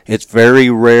 It's very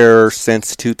rare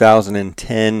since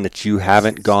 2010 that you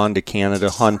haven't gone to Canada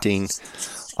hunting.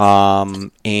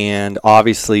 And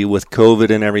obviously with COVID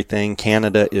and everything,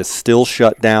 Canada is still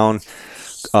shut down.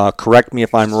 Correct me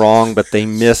if I'm wrong, but they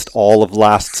missed all of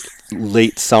last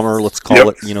late summer, let's call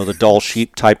it, the Dall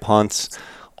sheep type hunts.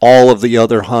 All of the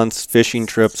other hunts, fishing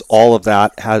trips, all of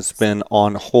that has been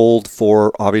on hold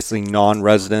for obviously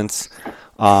non-residents.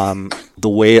 The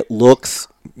way it looks,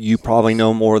 you probably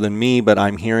know more than me, but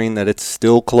I'm hearing that it's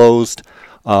still closed.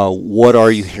 What are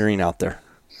you hearing out there?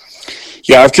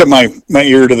 Yeah, I've kept my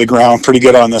ear to the ground pretty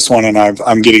good on this one, and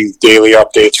I'm getting daily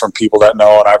updates from people that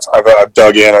know, and I've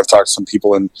dug in. I've talked to some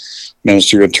people in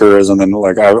Ministry of Tourism, and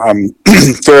I'm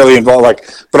fairly involved.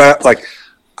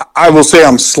 I will say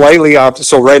I'm slightly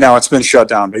optimistic. So right now it's been shut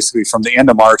down basically from the end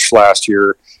of March last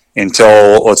year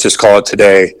until, let's just call it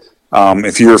today.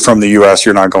 If you're from the U.S.,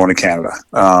 you're not going to Canada.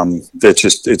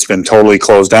 It's been totally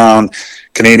closed down.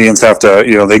 Canadians have to,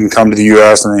 they can come to the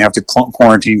U.S. and they have to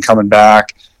quarantine coming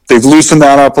back. They've loosened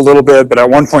that up a little bit, but at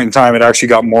one point in time, it actually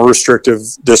got more restrictive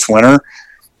this winter,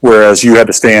 whereas you had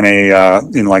to stay in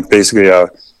basically a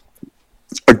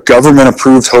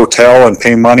government-approved hotel and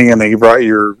pay money, and they brought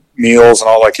your meals and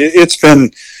all. It's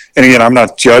been, and again, I'm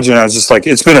not judging. I was just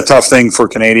it's been a tough thing for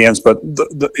Canadians, but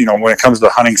when it comes to the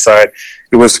hunting side,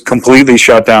 it was completely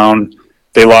shut down.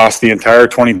 They lost the entire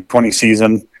 2020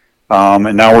 season.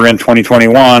 And now we're in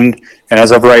 2021. And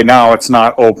as of right now, it's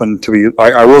not open to be.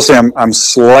 I will say I'm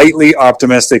slightly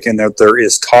optimistic in that there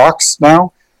is talks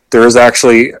now. There is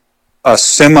actually a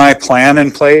semi plan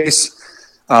in place.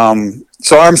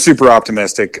 So I'm super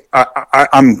optimistic.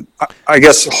 I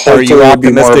guess hopefully are you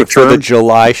optimistic for the turn.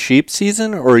 July sheep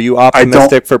season, or are you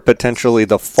optimistic for potentially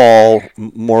the fall,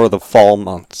 more of the fall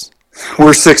months?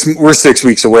 We're 6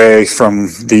 weeks away from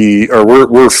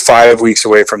we're 5 weeks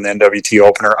away from the NWT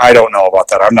opener. I don't know about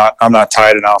that. I'm not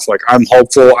tied enough. Like, I'm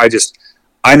hopeful.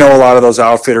 I know a lot of those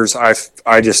outfitters.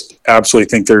 I just absolutely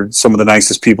think they're some of the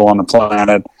nicest people on the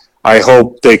planet. I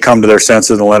hope they come to their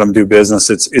senses and let them do business.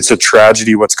 It's a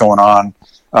tragedy what's going on.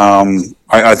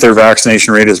 Their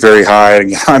vaccination rate is very high.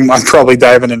 I'm probably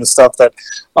diving into stuff that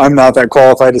I'm not that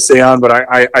qualified to say on, but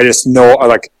I just know,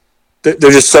 like,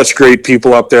 they're just such great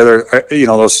people up there.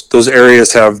 Those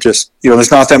areas have just,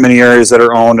 there's not that many areas that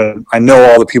are owned, and I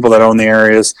know all the people that own the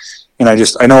areas, and I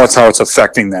know it's how it's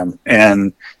affecting them.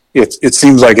 And it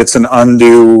seems like it's an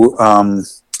undue,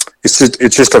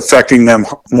 it's just affecting them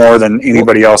more than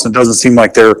anybody else. It doesn't seem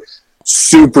like they're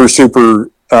super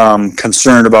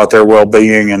concerned about their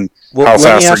well-being and how fast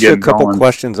they're getting going. Let me ask you a couple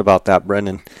questions about that,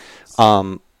 Brendan.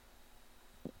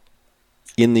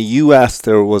 In the U.S.,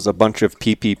 there was a bunch of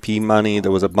PPP money.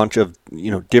 There was a bunch of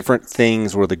different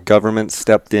things where the government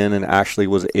stepped in and actually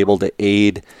was able to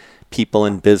aid people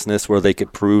in business where they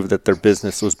could prove that their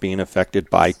business was being affected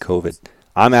by COVID.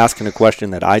 I'm asking a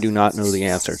question that I do not know the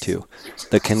answer to.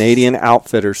 The Canadian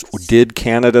outfitters, did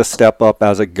Canada step up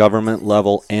as a government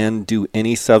level and do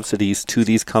any subsidies to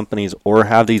these companies, or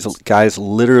have these guys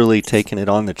literally taken it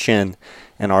on the chin?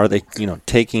 And are they,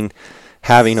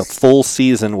 having a full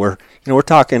season where, we're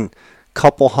talking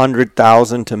couple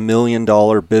 $100,000 to $1 million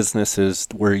businesses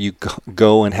where you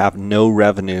go and have no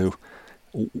revenue?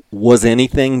 Was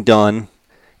anything done?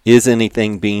 Is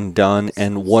anything being done,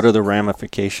 and what are the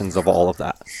ramifications of all of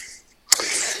that?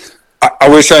 I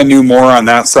wish I knew more on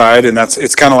that side, and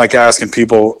it's kind of like asking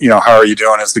people, how are you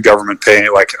doing? Is the government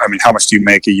paying? Like, I mean, how much do you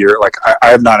make a year? Like, I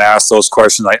have not asked those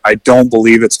questions. I don't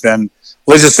believe it's been.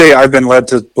 Let's just say I've been led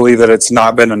to believe that it's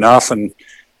not been enough, and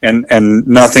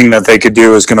nothing that they could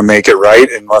do is going to make it right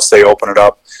unless they open it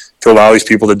up to allow these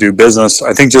people to do business.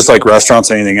 I think just like restaurants,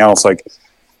 anything else, like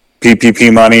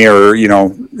PPP money or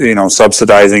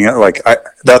subsidizing it, like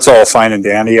that's all fine and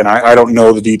dandy, and I don't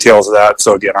know the details of that.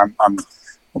 So again,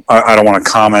 I don't want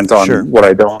to comment on what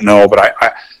I don't know, but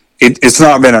it's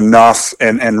not been enough,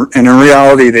 and in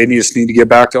reality, they just need to get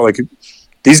back to, like,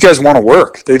 these guys want to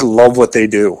work. They love what they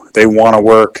do. They want to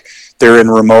work. They're in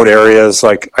remote areas.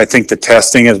 Like, I think the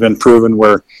testing has been proven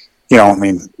where, you're not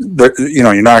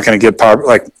going to get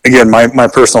like, again, my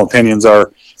personal opinions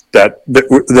are that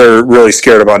they're really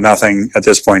scared about nothing at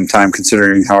this point in time,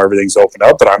 considering how everything's opened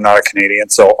up. But I'm not a Canadian,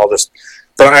 so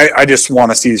I just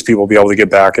want to see these people be able to get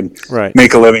back and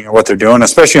make a living at what they're doing,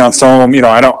 especially on some of them.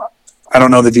 I don't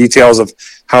know the details of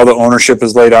how the ownership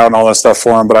is laid out and all that stuff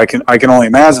for them, but I can only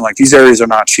imagine, like, these areas are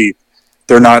not cheap.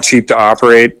 They're not cheap to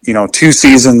operate. 2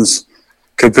 seasons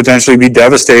could potentially be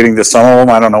devastating to some of them.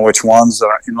 I don't know which ones.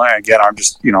 Again, I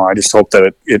just hope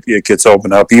that it gets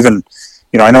opened up. Even,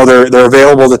 I know they're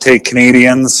available to take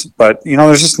Canadians, but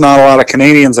there's just not a lot of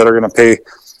Canadians that are going to pay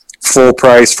full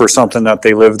price for something that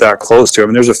they live that close to. I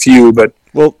mean, there's a few, but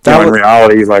in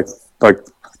reality, like.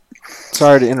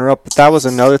 Sorry to interrupt, but that was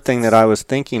another thing that I was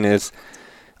thinking is,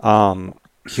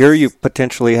 here you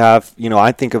potentially have,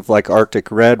 I think of like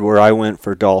Arctic Red, where I went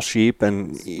for Dall sheep,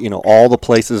 and, all the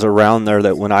places around there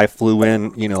that when I flew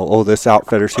in, this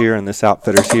outfitter's here and this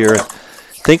outfitter's here.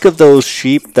 Think of those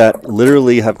sheep that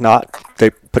literally they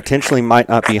potentially might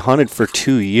not be hunted for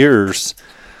 2 years.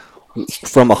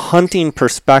 From a hunting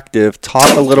perspective,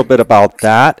 talk a little bit about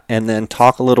that, and then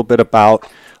talk a little bit about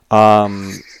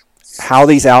how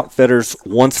these outfitters,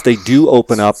 once they do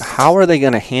open up, how are they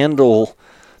going to handle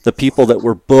the people that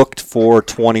were booked for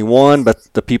 21, but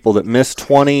the people that missed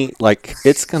 20? Like,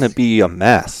 it's going to be a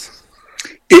mess.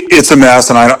 It's a mess,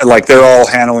 and they're all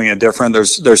handling it different.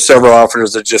 There's several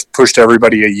outfitters that just pushed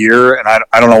everybody a year, and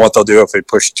I don't know what they'll do if they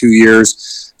push 2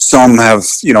 years. Some have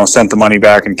sent the money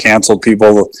back and canceled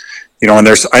people. And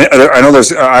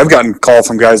I've gotten call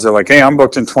from guys that are like, hey, I'm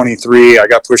booked in 23. I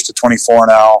got pushed to 24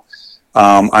 now.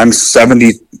 I'm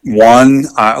 71.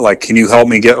 Can you help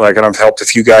me get, and I've helped a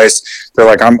few guys. They're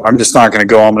like, I'm just not going to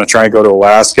go. I'm going to try and go to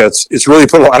Alaska. It's really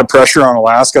put a lot of pressure on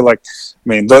Alaska.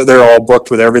 They're all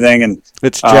booked with everything, and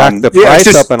it's jacked the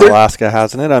price up in Alaska,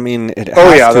 hasn't it? I mean, it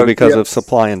has to because of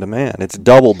supply and demand. It's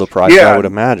doubled the price, I would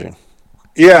imagine.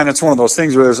 Yeah, and it's one of those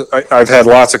things where I've had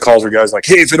lots of calls where guys like,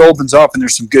 hey, if it opens up and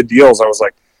there's some good deals, I was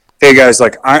like, hey guys,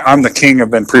 like I'm the king.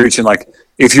 I've been preaching, like,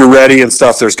 if you're ready and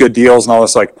stuff, there's good deals and all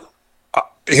this. Like,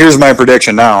 here's my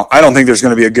prediction now. I don't think there's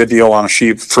going to be a good deal on a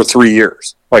sheep for 3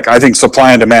 years. Like, I think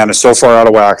supply and demand is so far out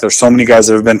of whack. There's so many guys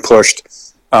that have been pushed.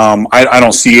 I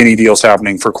don't see any deals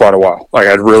happening for quite a while. Like,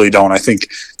 I really don't. I think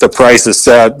the price is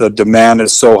set. The demand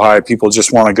is so high. People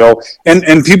just want to go.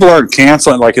 And people aren't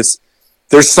canceling. Like,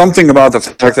 there's something about the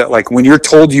fact that, like, when you're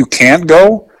told you can't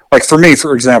go, like for me,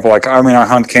 for example, like, I mean, I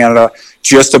hunt Canada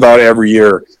just about every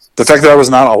year. The fact that I was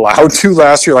not allowed to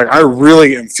last year, like, I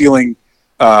really am feeling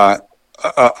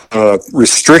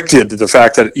restricted to the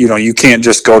fact that, you know, you can't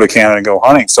just go to Canada and go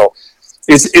hunting. So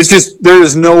it's just, there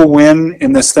is no win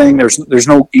in this thing. There's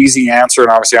no easy answer,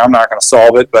 and obviously I'm not going to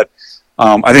solve it, but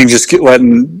I think just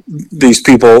letting these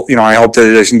people, you know, I hope that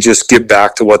they can just get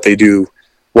back to what they do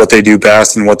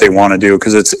best and what they want to do.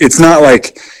 Because it's not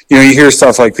like, you know, you hear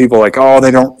stuff like people like, oh,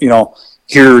 they don't, you know,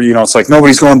 here, you know, it's like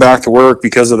nobody's going back to work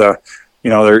because of the, you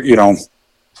know, they're, you know,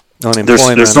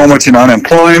 there's so much in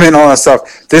unemployment and all that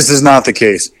stuff. This is not the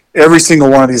case. Every single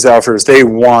one of these outfitters, they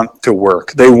want to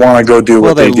work. They want to go do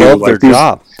what they do. Love their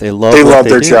job. They love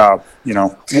their job, you know.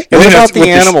 What about the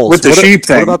animals? With the sheep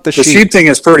thing, the sheep thing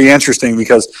is pretty interesting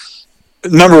because,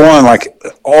 number one, like,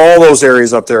 all those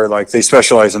areas up there, like, they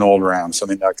specialize in old rams. I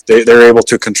mean, like, they're able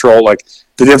to control, like,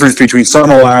 the difference between some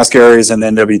Alaska areas and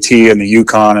NWT and the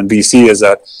Yukon and BC is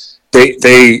that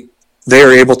they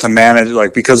are able to manage,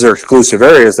 like, because they're exclusive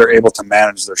areas, they're able to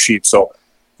manage their sheep. So,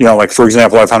 you know, like, for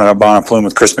example, I've hunted a Bonnet Plume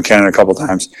with Chris McKinnon a couple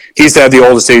times. He's had the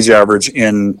oldest age average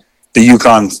in the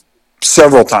Yukon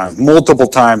multiple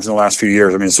times in the last few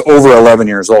years. I mean, it's over 11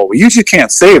 years old. We usually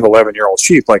can't save 11-year-old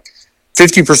sheep. Like,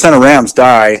 50% of rams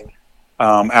die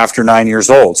after 9 years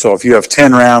old. So if you have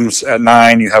 10 rams at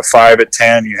 9, you have 5 at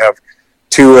 10, you have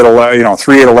 2 at 11, you know,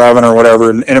 3 at 11 or whatever.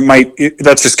 And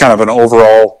that's just kind of an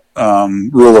overall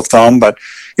rule of thumb. But,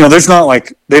 you know, there's not,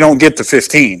 like, they don't get to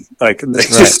 15. Like,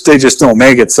 they just don't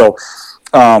make it. So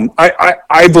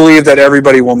I believe that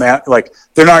everybody will like,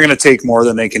 they're not going to take more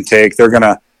than they can take.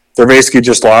 They're basically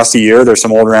just lost a year. There's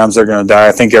some old rams that are going to die.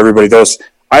 I think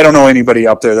I don't know anybody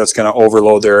up there that's going to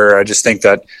overload their area. I just think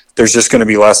that there's just going to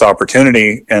be less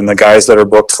opportunity, and the guys that are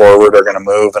booked forward are going to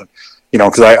move. And, you know,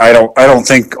 because I don't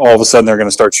think all of a sudden they're going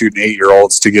to start shooting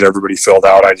 8-year-olds to get everybody filled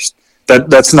out.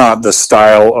 That's not the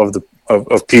style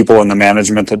of people in the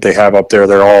management that they have up there.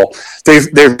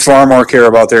 They far more care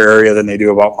about their area than they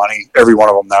do about money. Every one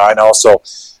of them that I know. So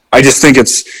I just think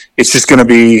it's just going to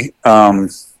be,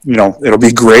 you know, it'll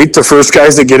be great the first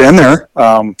guys that get in there,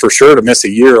 for sure, to miss a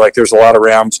year. Like, there's a lot of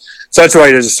rams. So that's why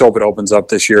I just hope it opens up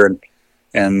this year.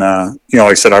 And you know,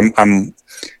 like I said, I'm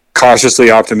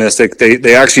cautiously optimistic.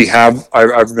 They actually have,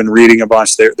 I've been reading a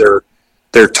bunch.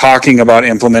 They're talking about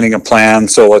implementing a plan.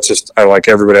 So I like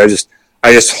everybody.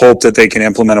 I just hope that they can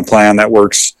implement a plan that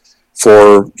works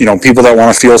for, you know, people that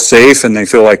want to feel safe and they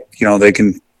feel like, you know, they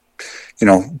can, you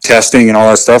know, testing and all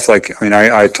that stuff. Like, I mean,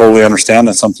 I totally understand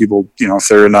that some people, you know, if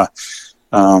they're in a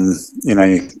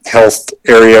health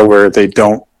area where they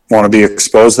don't want to be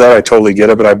exposed to that, I totally get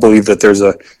it. But I believe that there's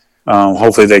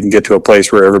hopefully they can get to a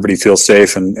place where everybody feels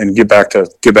safe and get back to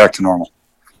normal.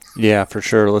 Yeah, for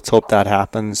sure. Let's hope that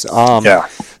happens. Yeah.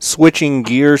 Switching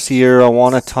gears here, I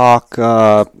want to talk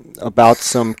about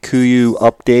some KUIU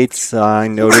updates. I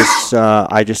noticed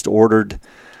I just ordered,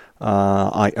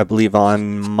 I believe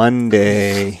on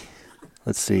Monday,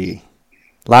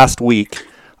 last week,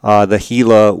 the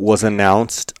Gila was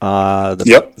announced,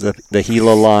 the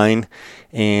Gila line,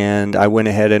 and I went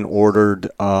ahead and ordered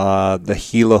the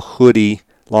Gila hoodie,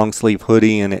 long sleeve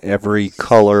hoodie in every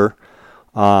color.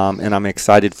 And I'm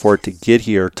excited for it to get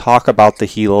here. Talk about the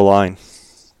Gila line.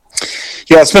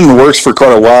 Yeah, it's been in the works for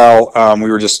quite a while. We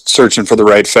were just searching for the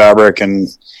right fabric, and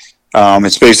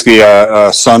it's basically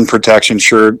a sun protection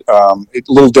shirt. It's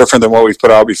a little different than what we've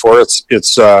put out before.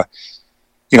 It's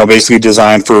you know, basically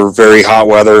designed for very hot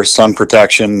weather, sun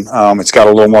protection. It's got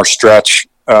a little more stretch.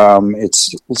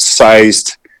 It's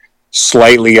sized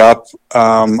slightly up,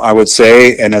 I would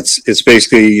say, and it's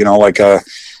basically, you know, like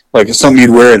something you'd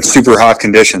wear in super hot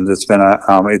conditions. It's been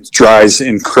it dries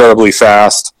incredibly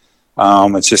fast.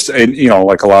 It's just, you know,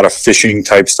 like a lot of fishing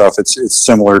type stuff. It's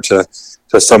similar to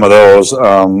some of those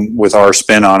with our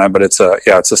spin on it, but it's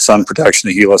a sun protection,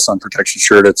 the Gila sun protection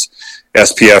shirt. It's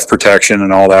SPF protection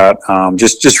and all that.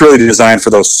 Just really designed for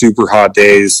those super hot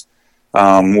days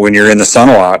when you're in the sun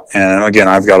a lot. And again,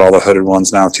 I've got all the hooded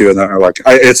ones now too, and they're like,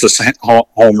 it's a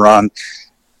home run.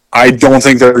 I don't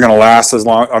think they're going to last as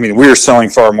long. I mean, we are selling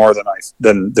far more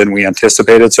than we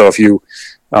anticipated. So if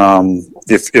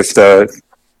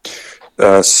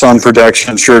the sun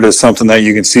protection shirt is something that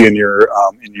you can see in your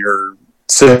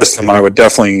system, I would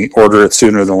definitely order it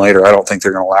sooner than later. I don't think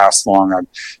they're going to last long.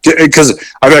 Because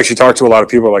I've actually talked to a lot of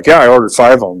people like, yeah, I ordered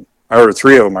 5 of them. I ordered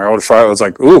 3 of them. I ordered 5. I was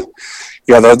like, ooh,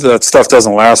 yeah, that stuff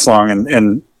doesn't last long.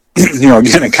 And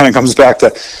again, it kind of comes back to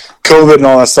COVID and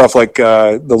all that stuff. Like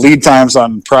the lead times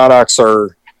on products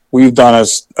we've done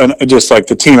just like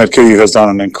the team at KUIU has done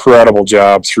an incredible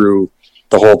job through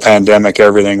the whole pandemic,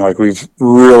 everything. Like we've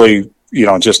really,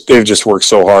 they've just worked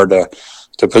so hard to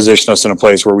position us in a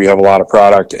place where we have a lot of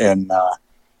product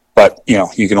but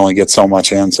you can only get so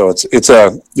much in. So it's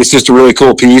just a really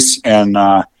cool piece. And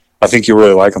I think you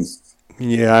really like them.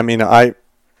 Yeah. I mean, I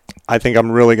think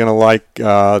I'm really going to like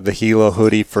the Gila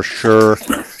hoodie for sure.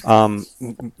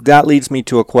 That leads me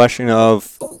to a question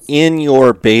of, in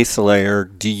your base layer,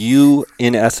 do you,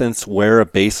 in essence, wear a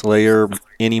base layer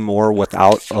anymore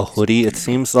without a hoodie? It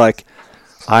seems like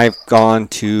I've gone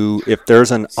to, if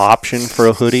there's an option for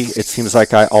a hoodie, it seems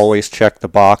like I always check the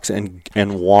box and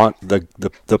want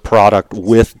the product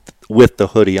with the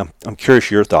hoodie. I'm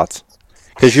curious your thoughts,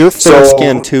 because you're fair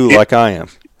skinned too, like I am.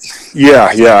 Yeah,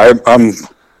 I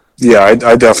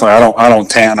definitely, I don't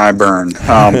tan, I burn.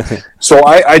 So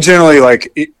I generally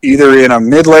like either in a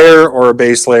mid layer or a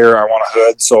base layer, I want a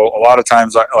hood. So a lot of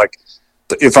times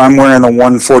if I'm wearing the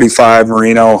 145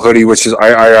 merino hoodie, which is,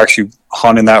 I actually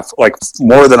hunt in that like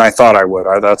more than I thought I would.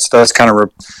 That's kind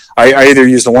of, I either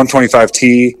use the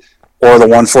 125T or the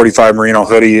 145 merino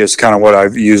hoodie is kind of what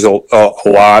I've used a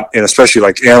lot. And especially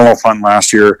like antelope hunting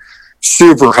last year,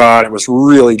 super hot. It was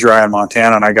really dry in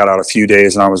Montana, and I got out a few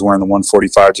days, and I was wearing the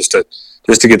 145 just to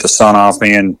get the sun off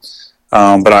me. And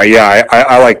but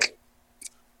I like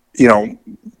 2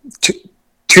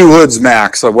 hoods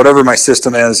max, so whatever my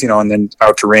system is, and then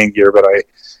out to rain gear. But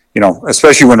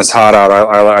especially when it's hot out,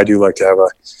 I do like to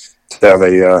have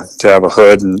a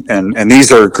hood, and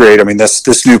these are great. I mean,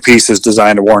 this new piece is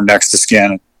designed to wear next to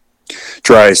skin. It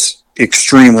dries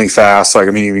extremely fast. Like,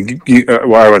 I mean,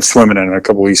 I went swimming in it a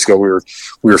couple weeks ago. We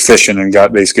were fishing and I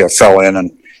fell in,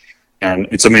 and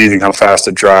it's amazing how fast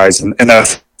it dries, and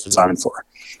that's what it's designed for.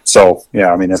 So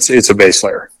yeah, I mean, it's a base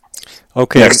layer.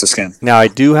 Okay. Next to skin. Now I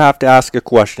do have to ask a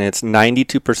question. It's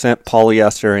 92%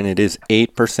 polyester and it is 8%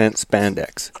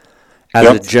 spandex. As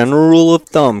a general rule of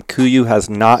thumb, KUIU has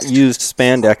not used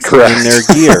spandex in their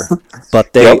gear,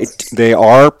 but they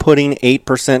are putting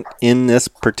 8% in this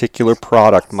particular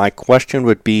product. My question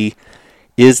would be,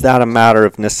 is that a matter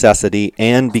of necessity?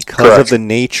 And because of the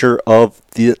nature of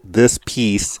this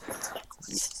piece,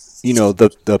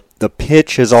 the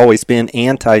pitch has always been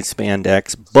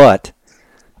anti-spandex, but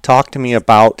talk to me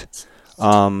about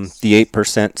the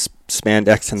 8%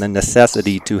 spandex and the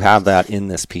necessity to have that in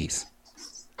this piece.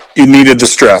 It needed the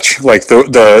stretch. Like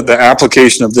the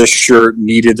application of this shirt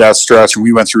needed that stretch, and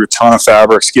we went through a ton of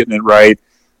fabrics getting it right.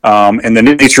 And the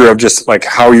nature of just like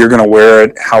how you're going to wear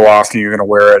it, how often you're going to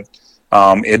wear it.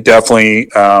 It definitely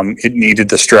it needed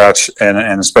the stretch,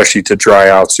 and especially to dry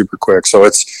out super quick. So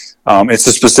it's a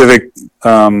specific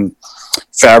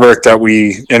fabric that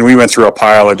we went through a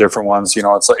pile of different ones.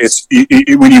 It's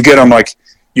when you get them, like,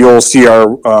 you'll see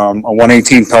our a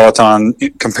 118 Peloton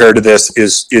compared to this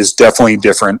is definitely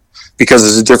different, because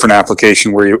it's a different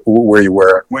application where you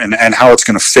wear it and how it's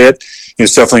going to fit.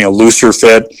 It's definitely a looser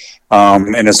fit,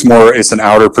 and it's an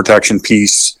outer protection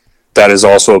piece that is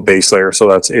also a base layer.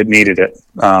 So it needed it.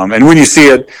 And when you see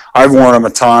it, I've worn them a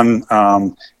ton.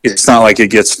 It's not like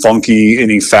it gets funky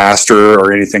any faster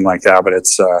or anything like that, but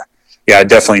it's it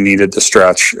definitely needed the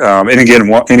stretch. And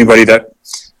again, anybody that,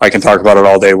 I can talk about it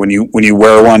all day. When you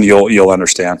wear one, you'll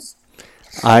understand.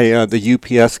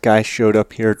 The UPS guy showed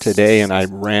up here today, and I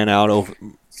ran out over.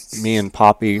 Me and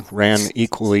Poppy ran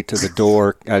equally to the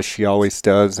door, as she always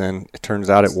does, and it turns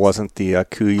out it wasn't the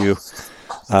KUIU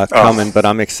coming. But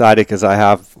I'm excited because I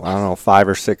have 5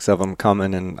 or 6 of them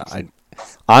coming, and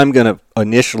I'm gonna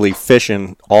initially fish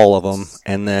in all of them,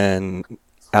 and then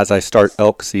as I start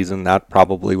elk season, that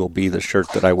probably will be the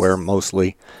shirt that I wear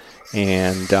mostly.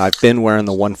 And I've been wearing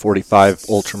the 145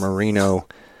 Ultramarino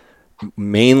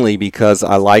mainly because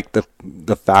I like the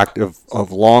fact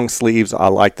of long sleeves. I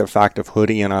like the fact of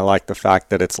hoodie, and I like the fact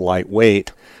that it's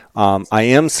lightweight. I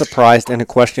am surprised, and a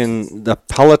question, the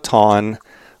Peloton,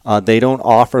 they don't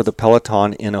offer the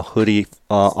Peloton in a hoodie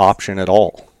option at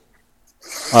all.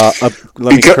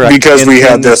 Because we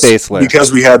had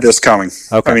this coming.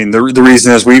 Okay. I mean, the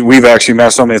reason is we've actually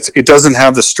messed on it. It doesn't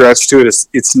have the stretch to it.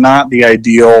 It's not the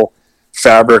ideal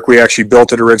fabric. We actually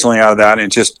built it originally out of that,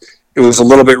 and it was a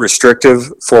little bit restrictive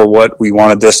for what we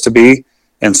wanted this to be.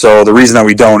 And so the reason that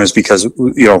we don't is because,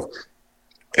 and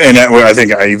I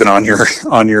think even on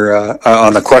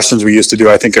the questions we used to do,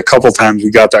 I think a couple times we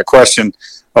got that question.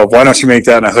 why don't you make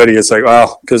that in a hoodie? It's like,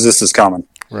 well, because this is coming.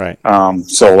 Right.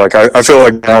 So like, I feel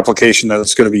like the application that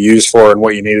it's going to be used for and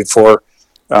what you need it for,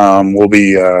 will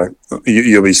be,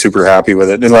 you'll be super happy with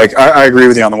it. And like, I agree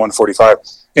with you on the 145.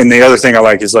 And the other thing I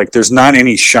like is like, there's not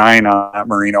any shine on that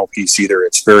merino piece either.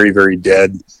 It's very, very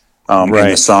dead, in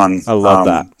the sun. I love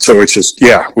that. So it's just,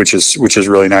 which is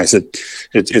really nice.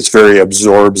 It's very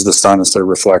absorbs the sun instead of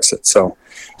reflects it. So,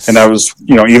 and that was,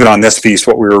 even on this piece,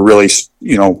 what we were really,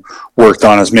 worked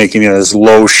on is making it as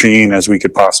low sheen as we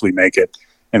could possibly make it,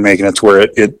 and making it to where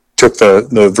it took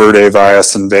the Verde,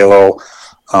 Vias, and Velo,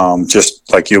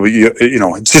 just like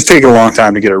it's just taken a long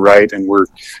time to get it right, and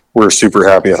we're super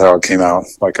happy with how it came out.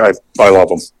 Like I love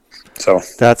them. So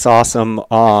that's awesome.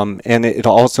 And it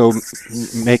also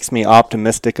makes me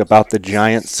optimistic about the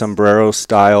giant sombrero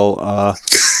style,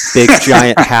 big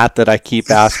giant hat that I keep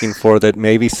asking for, that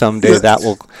maybe someday that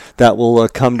will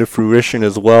come to fruition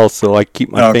as well. So I keep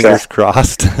my fingers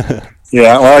crossed.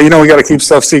 Yeah, well, we got to keep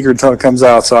stuff secret until it comes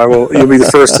out, so you'll be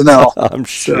the first to know. I'm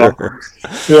sure.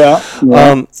 So,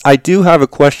 yeah. I do have a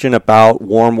question about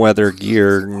warm weather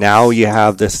gear. Now you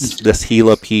have this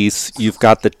Gila piece. You've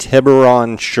got the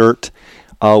Tiburon shirt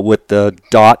with the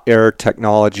dot air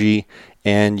technology,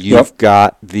 and you've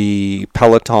got the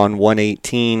Peloton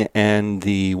 118 and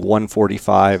the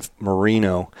 145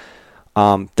 merino.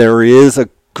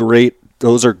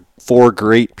 Those are 4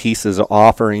 great pieces of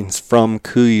offerings from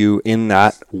KUIU in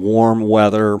that warm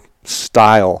weather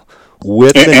style.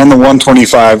 And the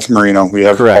 125 merino we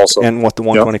have correct, also. and with the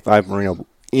 125 merino.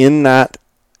 In that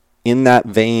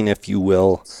vein, if you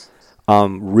will,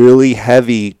 really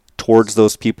heavy towards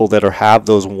those people that have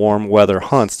those warm weather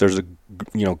hunts. There's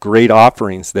great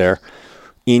offerings there.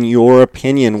 In your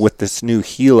opinion, with this new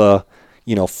Gila,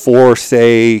 for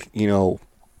say,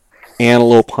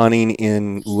 antelope hunting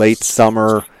in late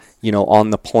summer, on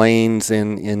the plains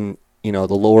in the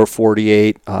lower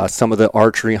 48, some of the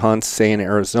archery hunts, say in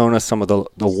Arizona, some of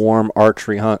the warm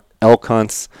archery elk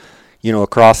hunts,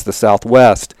 across the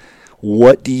Southwest,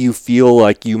 what do you feel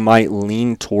like you might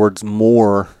lean towards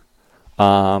more,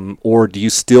 or do you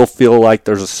still feel like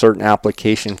there's a certain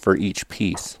application for each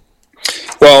piece?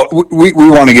 Well, we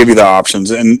want to give you the options,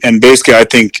 and basically I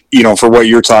think, for what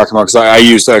you're talking about, because I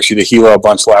used actually the Gila a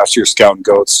bunch last year scouting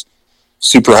goats,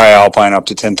 super high alpine up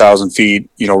to 10,000 feet,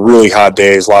 really hot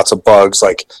days, lots of bugs.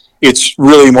 Like, it's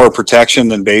really more protection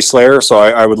than base layer. So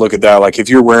I would look at that. Like, if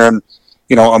you're wearing,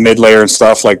 a mid layer and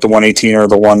stuff, like the 118 or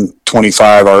the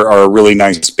 125 are a really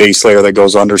nice base layer that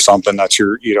goes under something that's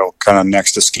your, kind of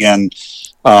next to skin.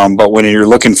 But when you're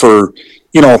looking for,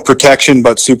 protection,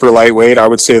 but super lightweight, I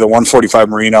would say the 145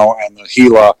 merino and the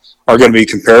Gila are going to be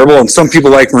comparable. And some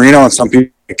people like merino and some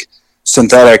people like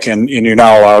synthetic, and you're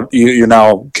now allowed, you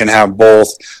now can have both.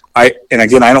 And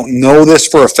again, I don't know this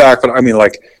for a fact, but I mean,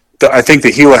 like, I think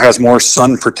the Gila has more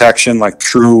sun protection, like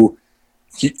true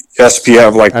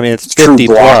SPF, like, I mean, it's true 50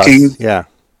 blocking. Plus.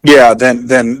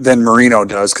 Than merino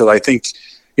does. Cause I think,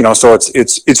 so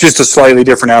it's just a slightly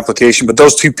different application, but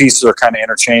those two pieces are kind of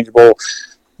interchangeable.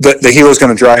 The Gila is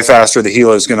going to dry faster. The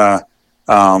Gila is going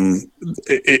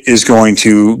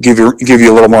to give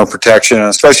you a little more protection, and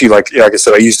especially like I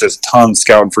said, I used it a ton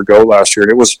scouting for goat last year,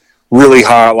 and it was really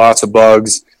hot, lots of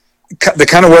bugs. The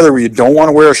kind of weather where you don't want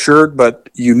to wear a shirt, but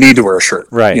you need to wear a shirt,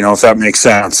 right? If that makes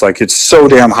sense. Like, it's so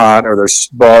damn hot, or there's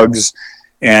bugs,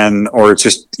 or it's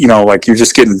just like you're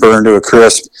just getting burned to a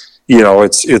crisp.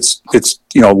 It's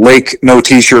lake, no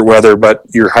t-shirt weather, but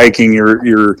you're hiking, and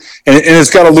it's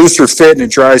got a looser fit and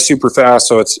it dries super fast.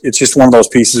 So it's just one of those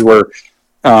pieces where,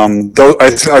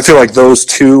 I feel like those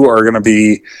two are going to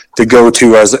be the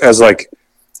go-to as like,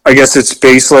 I guess it's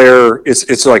base layer.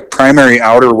 It's like primary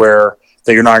outerwear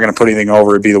that you're not going to put anything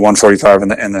over. It'd be the 145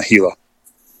 and the Gila.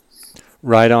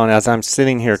 Right on. As I'm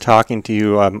sitting here talking to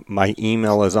you, my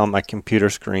email is on my computer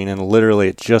screen, and literally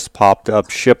it just popped up,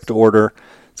 shipped order.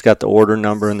 It's got the order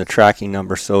number and the tracking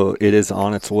number, so it is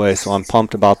on its way. So I'm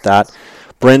pumped about that.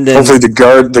 Brendan, hopefully the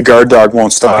guard dog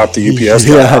won't stop the UPS.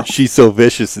 Yeah, she's so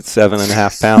vicious at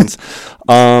 7.5 pounds.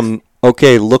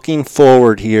 Okay, looking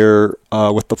forward here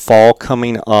with the fall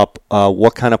coming up,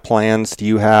 what kind of plans do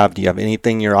you have? Do you have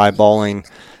anything you're eyeballing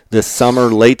this summer,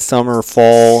 late summer,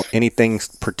 fall, anything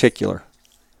particular?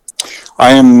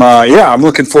 I am, I'm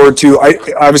looking forward to, I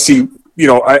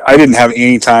didn't have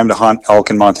any time to hunt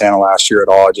elk in Montana last year at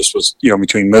all. I just was,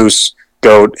 between moose,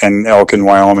 goat, and elk in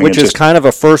Wyoming. Which is kind of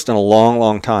a first in a long,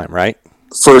 long time, right?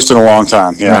 First in a long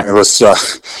time, yeah. Right. It was,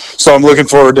 so I'm looking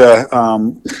forward to,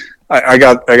 I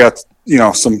got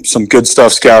some good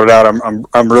stuff scouted out.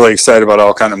 I'm really excited about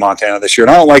elk hunting in Montana this year.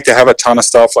 And I don't like to have a ton of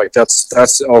stuff like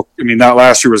that's elk. I mean, that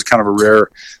last year was kind of a rare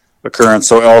occurrence.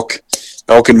 So elk,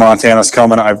 elk in Montana's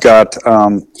coming. I've got,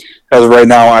 as of right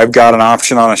now, I've got an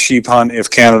option on a sheep hunt if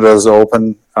Canada is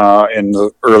open in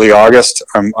the early August.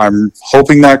 I'm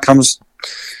hoping that comes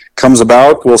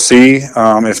about. We'll see.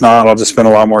 If not, I'll just spend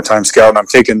a lot more time scouting. I'm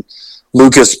taking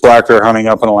Lucas black bear hunting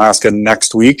up in Alaska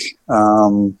next week,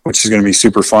 which is going to be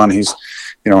super fun. He's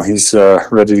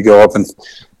ready to go up and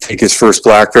take his first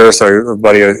black bear. So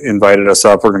everybody invited us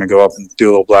up. We're going to go up and do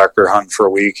a little black bear hunt for a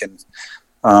week. And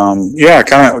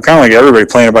kind of like everybody,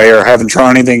 playing it by ear. I haven't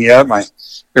drawn anything yet. My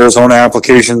Arizona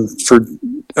application for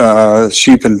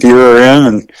sheep and deer are in,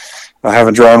 and I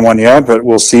haven't drawn one yet, but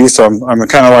we'll see. So I'm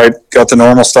kind of like got the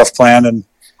normal stuff planned and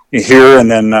here, and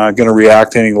then going to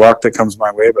react to any luck that comes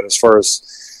my way. But as far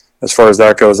as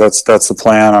that goes, that's the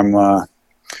plan.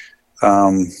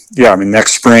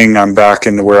 Next spring I'm back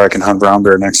into where I can hunt brown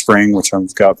bear next spring, which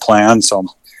I've got planned. So I'm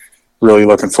really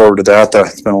looking forward to that.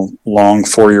 It's been a long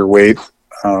 4-year wait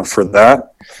for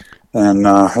that. And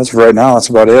as of right now, that's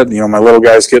about it. My little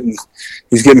guy's getting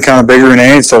kind of bigger in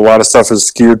age, so a lot of stuff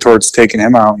is geared towards taking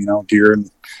him out, deer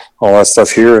and all that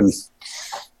stuff here. And,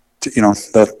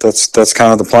 that's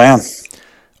kind of the plan.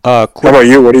 How about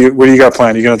you? What do you got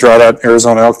planned? Are you going to draw that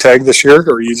Arizona elk tag this year,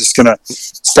 or are you just going to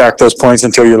stack those points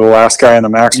until you're the last guy in the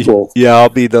max pool? Yeah, I'll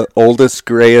be the oldest,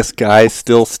 grayest guy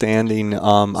still standing.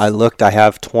 I looked. I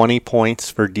have 20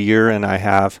 points for deer, and I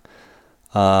have,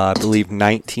 I believe,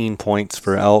 19 points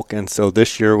for elk. And so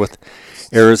this year with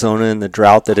Arizona and the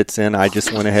drought that it's in, I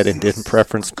just went ahead and did a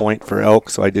preference point for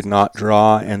elk, so I did not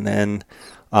draw. And then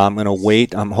I'm going to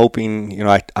wait. I'm hoping,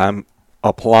 I'm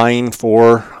applying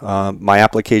for, my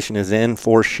application is in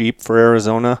for sheep for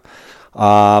Arizona,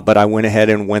 but I went ahead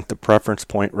and went the preference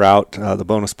point route, the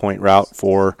bonus point route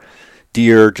for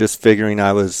deer, just figuring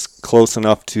I was close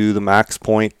enough to the max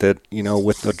point that,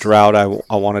 with the drought,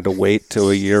 I wanted to wait till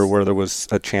a year where there was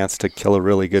a chance to kill a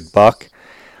really good buck.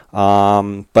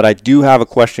 But I do have a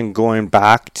question going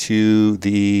back to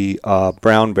the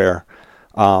brown bear.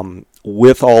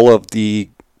 With all of the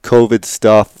COVID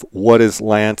stuff, what is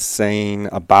Lance saying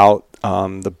about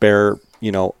the bear,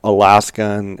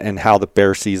 Alaska and how the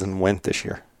bear season went this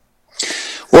year?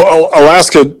 Well,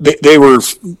 Alaska, they were,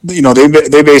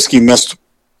 they basically missed,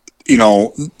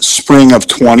 spring of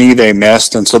 20 they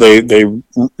missed, and so they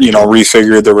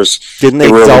refigured there was. Didn't they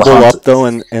double up though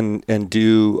and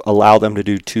allow them to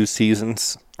do 2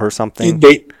 seasons or something?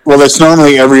 It's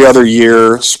normally every other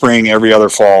year, spring, every other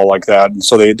fall, like that, and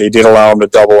so they did allow them to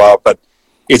double up, but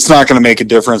it's not going to make a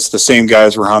difference. The same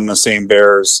guys were hunting the same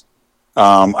bears.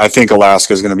 I think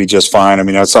Alaska is going to be just fine. I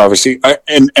mean, that's obviously, I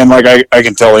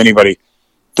can tell anybody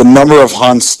the number of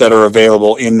hunts that are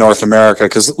available in North America.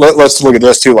 Because let's look at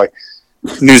this too. Like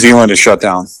New Zealand is shut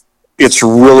down. It's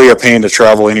really a pain to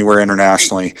travel anywhere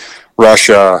internationally.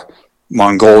 Russia,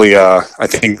 Mongolia. I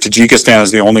think Tajikistan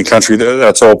is the only country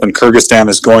that's open. Kyrgyzstan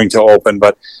is going to open,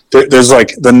 but there's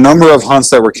like the number of hunts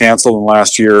that were canceled in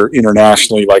last year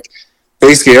internationally, like.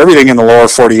 Basically everything in the lower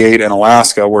 48 and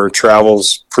Alaska where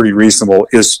travel's pretty reasonable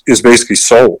is basically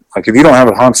sold. Like if you don't have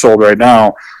a hunt sold right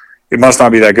now, it must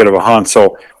not be that good of a hunt.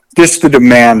 So just the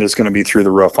demand is going to be through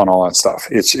the roof on all that stuff.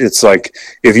 It's like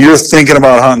if you're thinking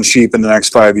about hunting sheep in the next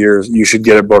 5 years, you should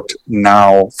get it booked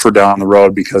now for down the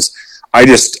road, because like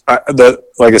I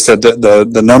said,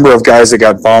 the number of guys that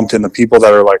got bumped and the people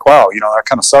that are like, wow, that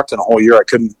kind of sucked in a whole year. I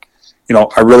couldn't,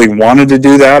 I really wanted to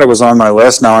do that. It was on my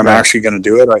list. Now I'm actually going to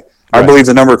do it. I believe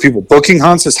the number of people booking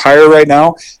hunts is higher right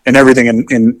now, and everything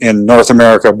in North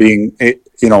America being,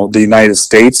 the United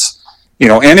States,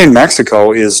 and in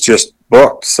Mexico is just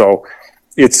booked. So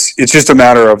it's just a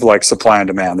matter of like supply and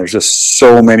demand. There's just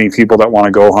so many people that want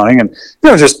to go hunting, and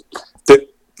just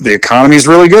the economy is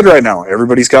really good right now.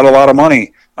 Everybody's got a lot of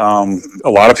money. A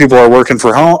lot of people are working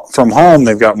from home.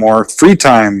 They've got more free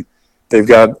time. They've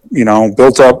got,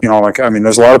 built up,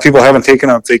 there's a lot of people haven't taken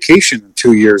a vacation in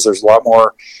 2 years. There's a lot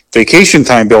more vacation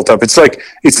time built up. It's like,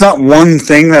 it's not one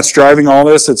thing that's driving all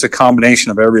this. It's a combination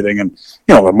of everything. And,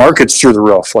 the market's through the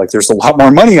roof. Like there's a lot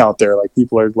more money out there. Like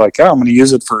people are like, I'm going to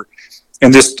use it for,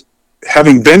 and just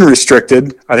having been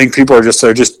restricted, I think people are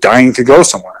just dying to go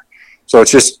somewhere. So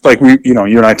it's just like you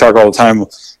and I talk all the time,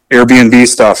 Airbnb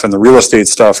stuff and the real estate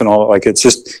stuff and all, like,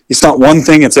 it's not one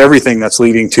thing, it's everything that's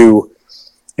leading to,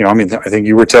 I think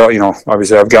you were telling,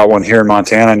 obviously I've got one here in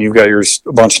Montana and you've got yours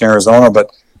a bunch in Arizona,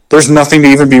 but there's nothing to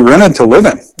even be rented to live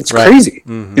in. It's right. Crazy,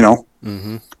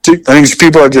 Mm-hmm. I think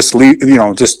people are just,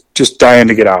 just dying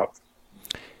to get out.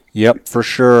 Yep, for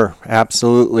sure.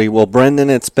 Absolutely. Well, Brendan,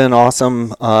 it's been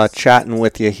awesome chatting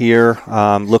with you here.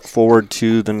 Look forward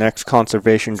to the next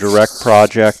Conservation Direct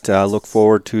project. Look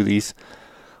forward to these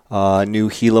new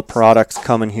Gila products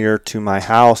coming here to my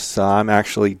house. I'm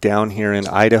actually down here in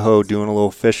Idaho doing a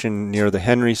little fishing near the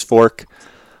Henry's Fork,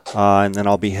 and then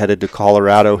I'll be headed to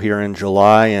Colorado here in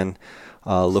July, and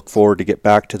look forward to get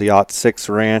back to the Ot6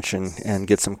 Ranch and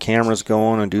get some cameras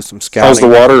going and do some scouting.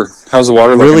 How's the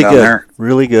water looking down there?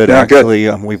 Really good, yeah, actually.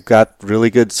 Good. We've got really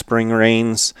good spring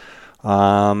rains,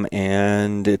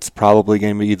 and it's probably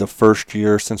going to be the first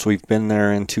year since we've been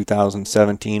there in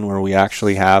 2017 where we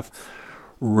actually have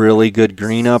really good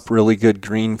green up, really good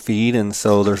green feed, and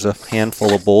so there's a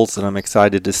handful of bulls that I'm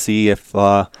excited to see if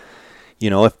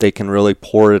if they can really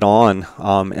pour it on,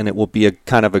 and it will be a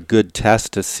kind of a good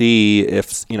test to see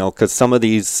if because some of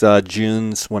these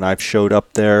Junes when I've showed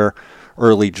up there,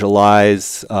 early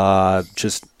Julys,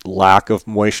 just lack of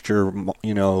moisture,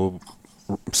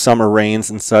 summer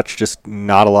rains and such, just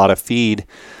not a lot of feed.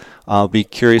 I'll be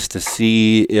curious to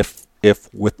see if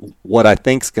with what I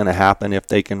think is going to happen, if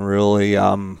they can really,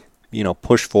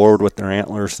 push forward with their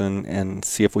antlers and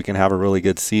see if we can have a really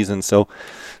good season. So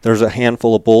there's a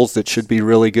handful of bulls that should be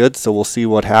really good. So we'll see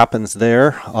what happens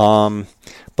there.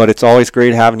 But it's always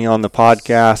great having you on the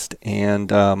podcast,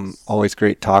 and always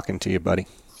great talking to you, buddy.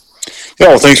 Yeah,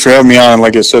 well, thanks for having me on.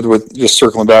 Like I said, with just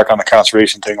circling back on the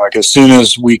conservation thing, like as soon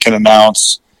as we can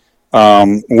announce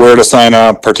where to sign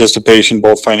up, participation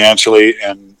both financially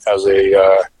and as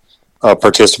a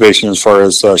participation as far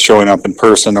as showing up in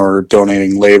person or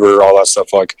donating labor, all that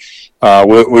stuff. Like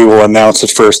we will announce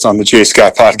it first on the Jay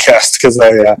Scott podcast, because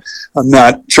I'm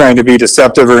not trying to be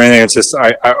deceptive or anything. It's just we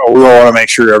all want to make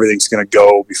sure everything's going to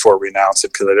go before we announce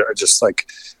it, because I just like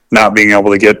not being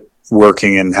able to get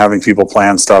working and having people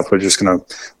plan stuff. We're just going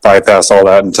to bypass all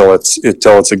that until it's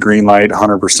a green light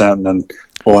 100%, and then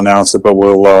we'll announce it. But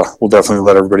we'll definitely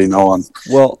let everybody know on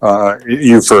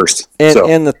you first.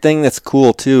 And the thing that's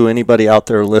cool too, anybody out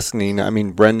there listening, I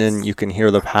mean, Brendan, you can hear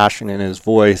the passion in his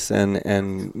voice,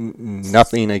 and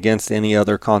nothing against any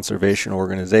other conservation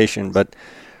organization, but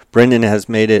Brendan has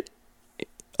made it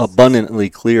abundantly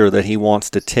clear that he wants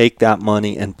to take that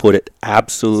money and put it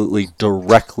absolutely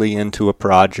directly into a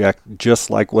project,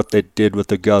 just like what they did with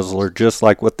the Guzzler, just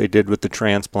like what they did with the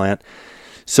transplant.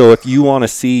 So if you want to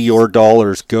see your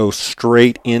dollars go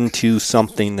straight into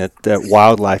something that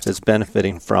wildlife is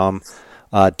benefiting from,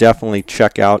 definitely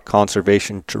check out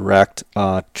Conservation Direct,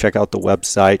 check out the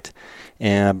website.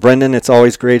 And Brendan, it's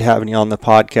always great having you on the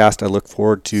podcast. I look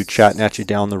forward to chatting at you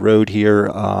down the road here.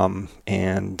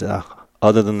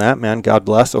 Other than that, man, God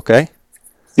bless. Okay.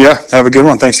 Yeah. Have a good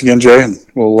one. Thanks again, Jay. And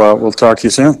we'll talk to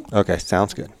you soon. Okay.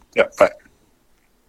 Sounds good. Yeah. Bye.